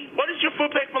 buddy. What is your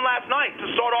food pick from last night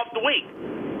to start off the week?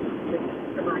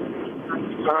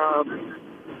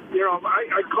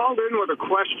 I called in with a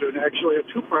question, actually a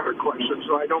two-part question,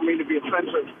 so I don't mean to be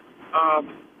offensive.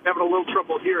 Having a little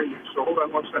trouble hearing you, so hold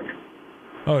on one second.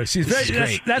 Oh, she's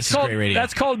very.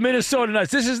 That's called Minnesota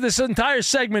Nuts. This entire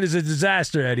segment is a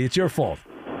disaster, Eddie. It's your fault.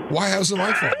 Why? How's it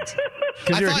my fault?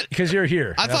 Because you're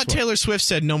here. I thought Taylor Swift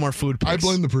said no more food pics. I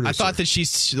blame the producer. I thought that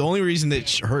she's the only reason that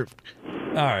her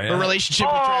relationship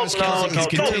with Travis Kelce has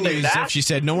continued is if she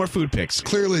said no more food pics.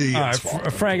 Clearly, all right,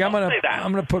 Frank. I'm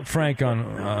gonna put Frank on.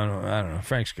 I don't know.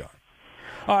 Frank's gone.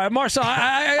 All right, Marcel.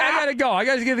 I gotta go. I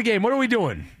gotta get the game. What are we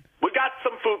doing? We got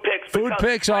some food picks. Food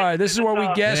picks. All right. This is where we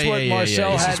guess what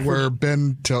Marcel had. This is where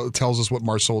Ben tells us what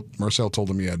Marcel told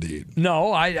him he had to eat.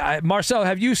 No, Marcel,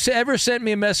 have you ever sent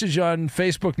me a message on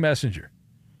Facebook Messenger?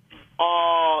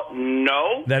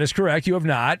 No. That is correct. You have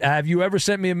not. Have you ever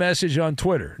sent me a message on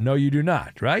Twitter? No, you do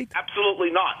not, right?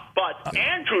 Absolutely not. But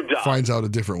Andrew does. Finds out a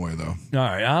different way, though. All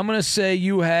right. I'm going to say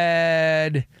you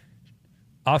had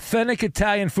authentic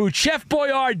Italian food. Chef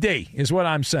Boyardee is what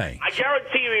I'm saying. I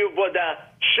guarantee you with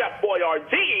Chef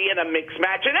Boyardee in a mixed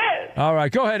match it is. All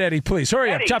right. Go ahead, Eddie, please.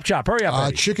 Hurry up. Chop. Hurry up,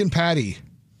 Eddie. Chicken patty.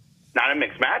 Not a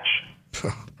mixed match.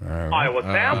 Iowa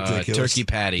Sam. Turkey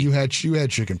patty. You had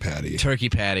chicken patty. Turkey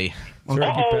patty.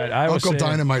 Uncle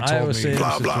Dynamite told me.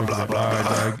 Blah, blah,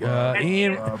 blah, blah.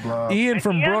 Ian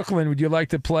from Brooklyn, would you like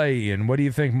to play, Ian? What do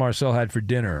you think Marcel had for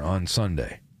dinner on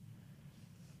Sunday?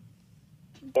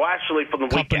 Well, actually, from the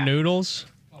weekend. Cup of noodles,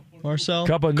 Marcel?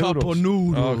 Cup of noodles.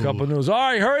 Oh, cup of noodles. All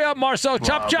right, hurry up, Marcel.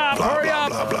 Chop. Hurry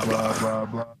up.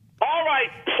 All right,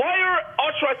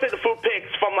 should I say the food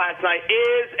picks from last night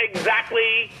is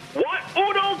exactly what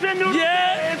oodles and noodles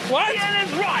is. What? Ian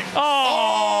is right.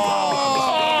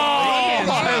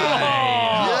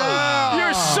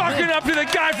 You're sucking up to the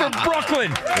guy from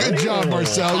Brooklyn. Good job,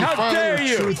 Marcel. How dare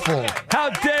you? Truthful.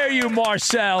 How dare you,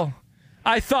 Marcel?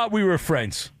 I thought we were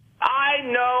friends. I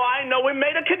know. We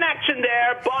made a connection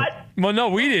there, but... Well, no,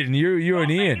 we didn't. You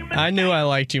and Ian. I knew I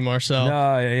liked you, Marcel.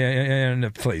 No,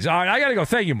 please. All right, I got to go.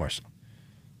 Thank you, Marcel.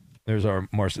 There's our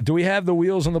Marcel. Do we have the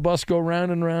wheels on the bus go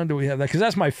round and round? Do we have that? Because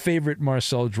that's my favorite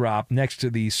Marcel drop next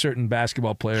to the certain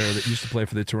basketball player that used to play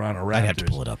for the Toronto Raptors. I'd have to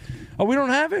pull it up. Oh, we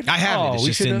don't have it? I have it. It's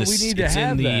just in the, we need to it's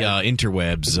have in the that.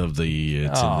 Interwebs of the.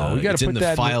 It's in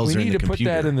the files. We need to put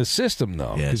computer. that in the system,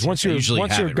 though. Because once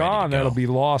you're gone, that'll be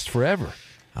lost forever.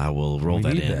 I will roll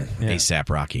that in ASAP,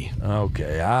 Rocky.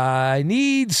 Okay. I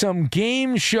need some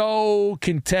game show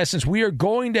contestants. We are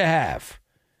going to have.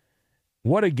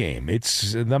 What a game.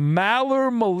 It's the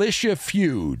Maller Militia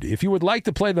Feud. If you would like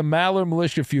to play the Maller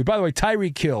Militia Feud, by the way,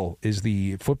 Tyreek Hill is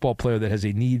the football player that has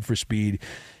a need for speed.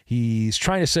 He's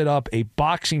trying to set up a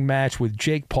boxing match with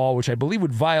Jake Paul, which I believe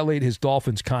would violate his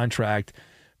Dolphins contract,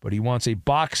 but he wants a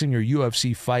boxing or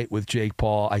UFC fight with Jake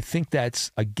Paul. I think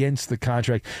that's against the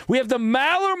contract. We have the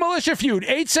Maller Militia Feud,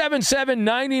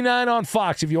 877-99 on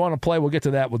Fox. If you want to play, we'll get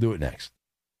to that. We'll do it next.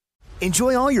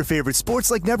 Enjoy all your favorite sports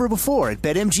like never before at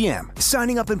BetMGM.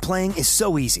 Signing up and playing is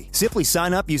so easy. Simply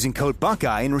sign up using code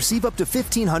Buckeye and receive up to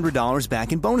 $1,500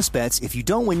 back in bonus bets if you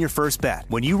don't win your first bet.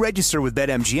 When you register with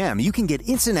BetMGM, you can get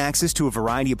instant access to a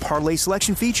variety of parlay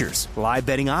selection features, live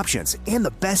betting options, and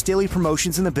the best daily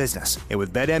promotions in the business. And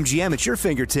with BetMGM at your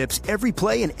fingertips, every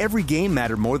play and every game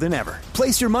matter more than ever.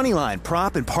 Place your moneyline,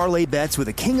 prop, and parlay bets with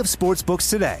the king of sportsbooks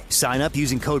today. Sign up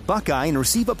using code Buckeye and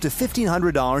receive up to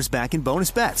 $1,500 back in bonus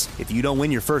bets if you don't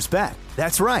win your first bet.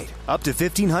 That's right, up to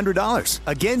 $1,500.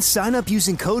 Again, sign up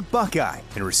using code Buckeye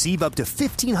and receive up to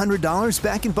 $1,500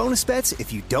 back in bonus bets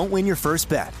if you don't win your first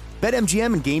bet.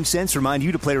 BetMGM and GameSense remind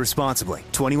you to play responsibly.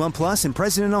 21 plus and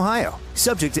present in Ohio.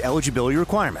 Subject to eligibility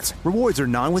requirements. Rewards are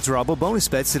non-withdrawable bonus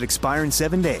bets that expire in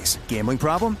 7 days. Gambling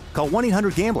problem? Call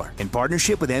 1-800-GAMBLER in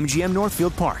partnership with MGM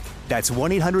Northfield Park. That's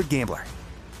 1-800-GAMBLER.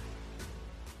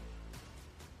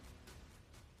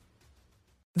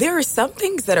 There are some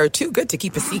things that are too good to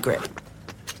keep a secret.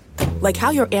 Like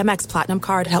how your Amex Platinum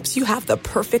card helps you have the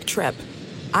perfect trip.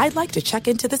 I'd like to check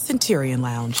into the Centurion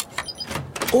Lounge.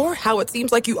 Or how it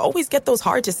seems like you always get those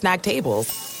hard-to-snag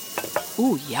tables.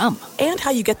 Ooh, yum. And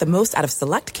how you get the most out of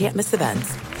select can't-miss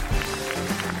events.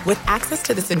 With access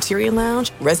to the Centurion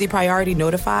Lounge, Resi Priority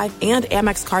Notified, and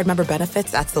Amex card member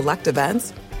benefits at select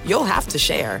events, you'll have to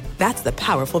share. That's the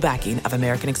powerful backing of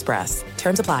American Express.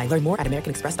 Terms apply. Learn more at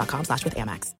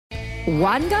americanexpress.com/withAmex.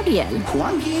 Juan Gabriel.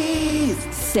 Juanquis.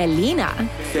 Selena.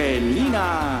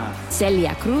 Selena.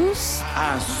 Celia Cruz.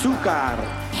 Azúcar.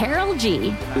 Karol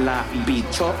G. La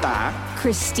Bichota.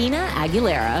 Christina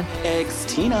Aguilera.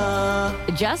 Xtina.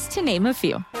 Just to name a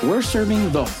few. We're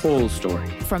serving the whole story.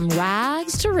 From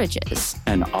rags to riches.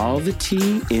 And all the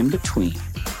tea in between.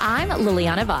 I'm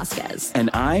Liliana Vasquez.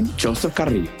 And I'm Joseph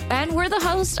Carrillo. And we're the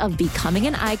host of Becoming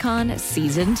an Icon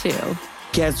Season 2.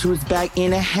 Guess who's back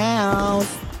in the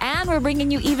house? And we're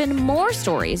bringing you even more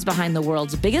stories behind the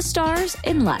world's biggest stars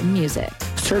in Latin music.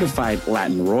 Certified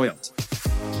Latin royalty.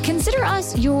 Consider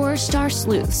us your star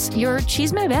sleuths, your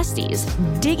chisme besties,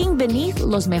 digging beneath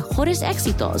los mejores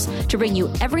éxitos to bring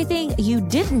you everything you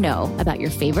didn't know about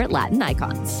your favorite Latin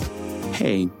icons.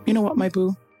 Hey, you know what, my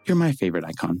boo? You're my favorite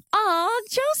icon. Aw,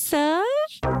 Joseph.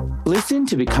 Listen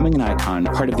to Becoming an Icon,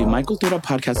 part of the Michael Dura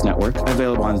Podcast Network,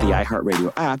 available on the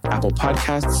iHeartRadio app, Apple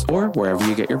Podcasts, or wherever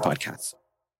you get your podcasts.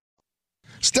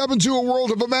 Step into a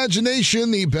world of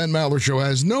imagination. The Ben Maller Show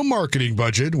has no marketing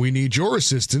budget. We need your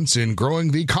assistance in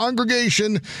growing the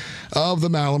congregation of the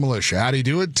Maller Militia. How do you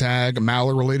do it? Tag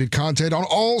Maller-related content on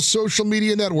all social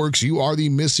media networks. You are the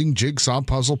missing jigsaw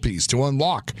puzzle piece to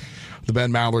unlock the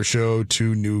Ben Maller Show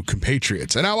to new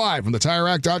compatriots. And now live from the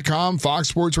TireRack.com Fox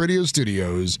Sports Radio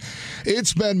studios,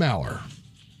 it's Ben Maller.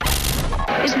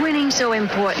 Is winning so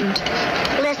important?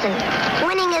 Listen,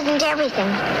 winning isn't everything.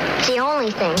 It's the only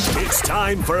thing. It's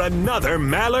time for another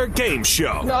Maller Game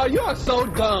Show. No, you are so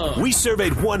dumb. We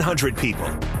surveyed 100 people.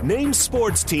 Name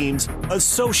sports teams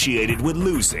associated with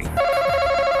losing.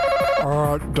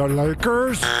 The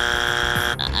Lakers?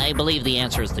 I believe the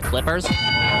answer is the Clippers.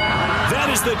 That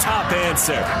is the top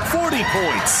answer. 40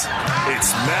 points.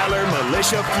 It's Maller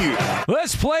Militia Feud.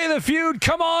 Let's play the feud.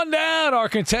 Come on down. Our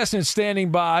contestants standing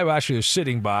by. Well, actually, they're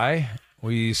sitting by.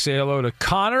 We say hello to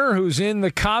Connor, who's in the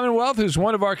Commonwealth, who's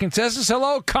one of our contestants.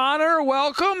 Hello, Connor.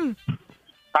 Welcome.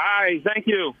 Hi. Thank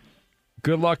you.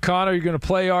 Good luck, Connor. You're going to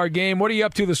play our game. What are you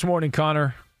up to this morning,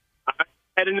 Connor? I'm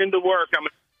heading into work.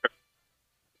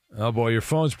 Oh, boy, your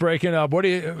phone's breaking up. What do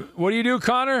you do,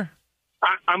 Connor?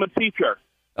 I'm a teacher.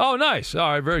 Oh, nice.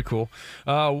 All right, very cool.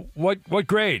 What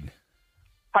grade?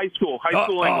 High school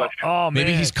English. Oh, man.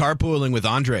 Maybe he's carpooling with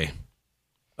Andre.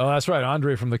 Oh, that's right.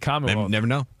 Andre from the Commonwealth. Never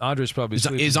know. Andre's probably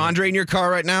Is Andre in your car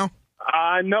right now?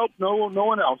 Nope. No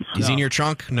one else. Is he in your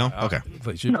trunk? No? Okay.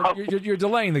 Please. You're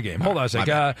delaying the game. Hold on a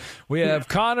second. We have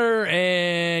Connor,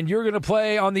 and you're going to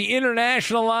play on the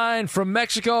international line from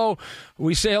Mexico.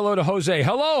 We say hello to Jose.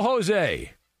 Hello,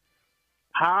 Jose.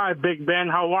 Hi, Big Ben.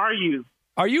 How are you?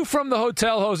 Are you from the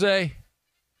hotel, Jose?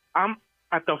 I'm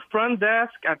at the front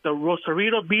desk at the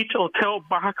Rosarito Beach Hotel,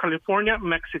 Baja California,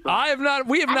 Mexico.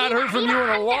 We have not heard from you in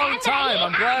a long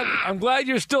time. I'm glad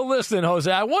you're still listening,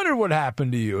 Jose. I wondered what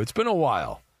happened to you. It's been a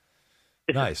while.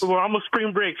 Nice. We're almost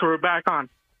spring break, so we're back on.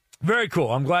 Very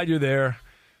cool. I'm glad you're there.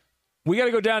 We got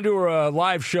to go down to a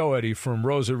live show, Eddie, from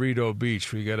Rosarito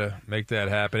Beach. We got to make that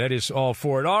happen. Eddie's all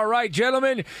for it. All right,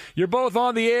 gentlemen, you're both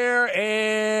on the air,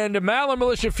 and Maller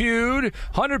Militia Feud,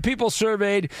 100 people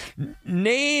surveyed.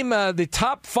 Name the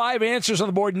top 5 answers on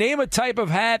the board. Name a type of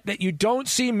hat that you don't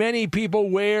see many people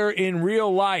wear in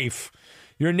real life.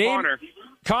 Your name?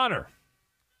 Connor.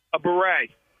 A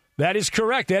beret. That is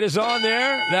correct. That is on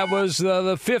there. That was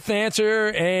the 5th answer,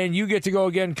 and you get to go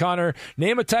again, Connor.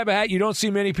 Name a type of hat you don't see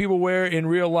many people wear in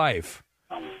real life.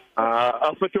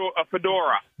 A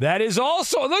fedora. That is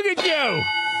also. Look at you.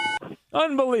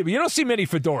 Unbelievable. You don't see many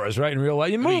fedoras, right, in real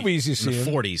life. In movies, you see in the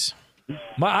them. 40s.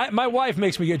 My wife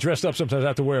makes me get dressed up sometimes. I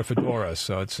have to wear a fedora,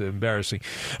 so it's embarrassing.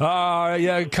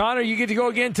 Connor, you get to go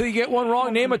again until you get one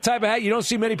wrong. Name a type of hat you don't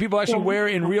see many people actually wear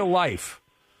in real life.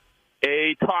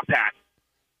 A top hat.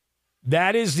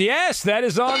 That is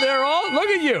on there. Look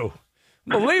at you.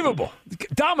 Unbelievable.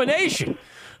 Domination.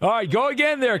 All right, go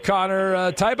again there,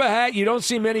 Connor. Type of hat you don't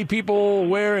see many people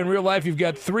wear in real life. You've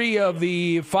got 3 of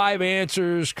the 5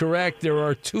 answers correct. There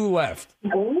are 2 left.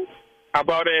 How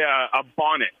about a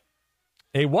bonnet?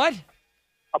 A what?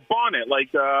 A bonnet,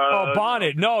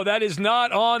 bonnet. No, that is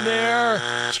not on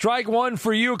there. Strike 1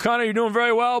 for you, Connor. You're doing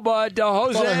very well, but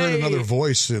Jose. I thought I heard another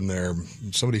voice in there.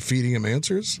 Somebody feeding him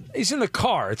answers? He's in the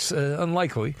car. It's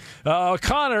unlikely.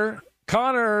 Connor,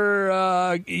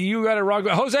 you got it wrong.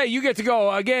 Jose, you get to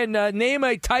go. Again, name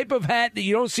a type of hat that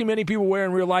you don't see many people wear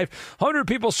in real life. 100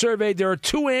 people surveyed. There are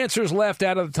 2 answers left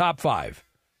out of the top 5.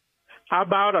 How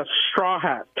about a straw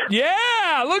hat?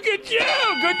 Yeah, look at you.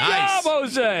 Good job,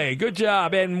 Jose. Good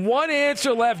job. And 1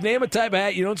 answer left. Name a type of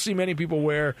hat you don't see many people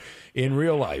wear in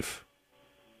real life.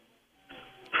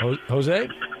 Jose?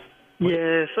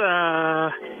 Yes,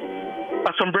 a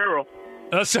sombrero.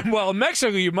 Well, in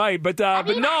Mexico you might, but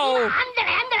no.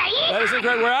 That isn't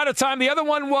correct. We're out of time. The other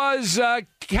one was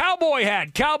cowboy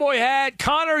hat. Cowboy hat.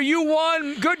 Connor, you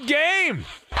won. Good game.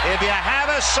 If you have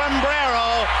a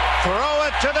sombrero, throw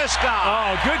it to the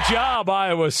sky. Oh, good job,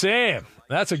 Iowa Sam.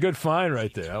 That's a good find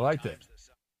right there. I like that.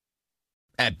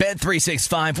 At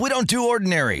Bet365, we don't do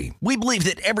ordinary. We believe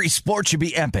that every sport should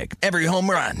be epic. Every home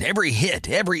run, every hit,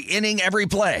 every inning, every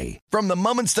play. From the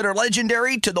moments that are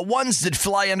legendary to the ones that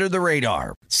fly under the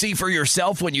radar. See for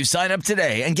yourself when you sign up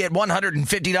today and get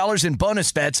 $150 in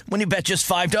bonus bets when you bet just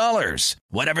 $5.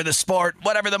 Whatever the sport,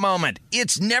 whatever the moment,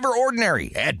 it's never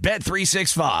ordinary at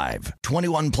Bet365.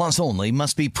 21 plus only.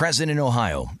 Must be present in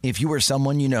Ohio. If you or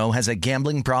someone you know has a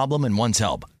gambling problem and wants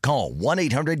help, call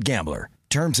 1-800-GAMBLER.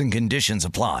 Terms and conditions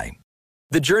apply.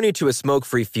 The journey to a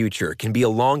smoke-free future can be a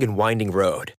long and winding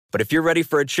road. But if you're ready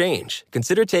for a change,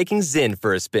 consider taking Zyn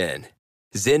for a spin.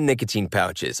 Zyn nicotine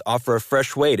pouches offer a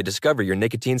fresh way to discover your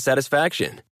nicotine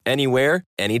satisfaction. Anywhere,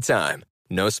 anytime.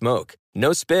 No smoke,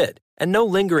 no spit, and no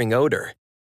lingering odor.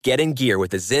 Get in gear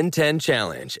with the Zyn 10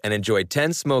 Challenge and enjoy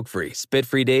 10 smoke-free,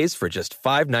 spit-free days for just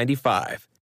 $5.95.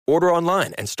 Order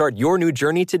online and start your new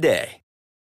journey today.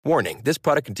 Warning, this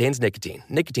product contains nicotine.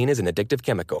 Nicotine is an addictive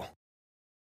chemical.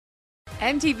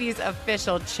 MTV's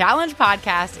official Challenge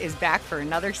podcast is back for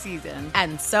another season.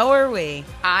 And so are we.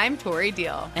 I'm Tori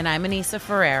Deal. And I'm Anissa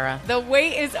Ferreira. The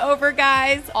wait is over,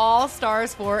 guys. All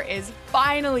Stars 4 is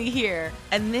finally here.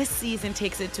 And this season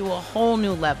takes it to a whole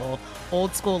new level.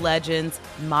 Old school legends,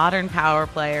 modern power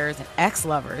players, and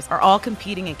ex-lovers are all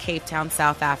competing in Cape Town,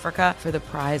 South Africa for the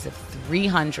prize of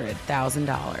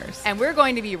 $300,000. And we're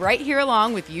going to be right here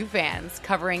along with you fans,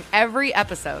 covering every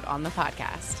episode on the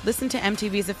podcast. Listen to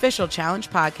MTV's official Challenge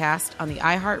podcast on the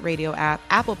iHeartRadio app,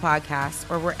 Apple Podcasts,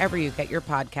 or wherever you get your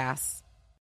podcasts.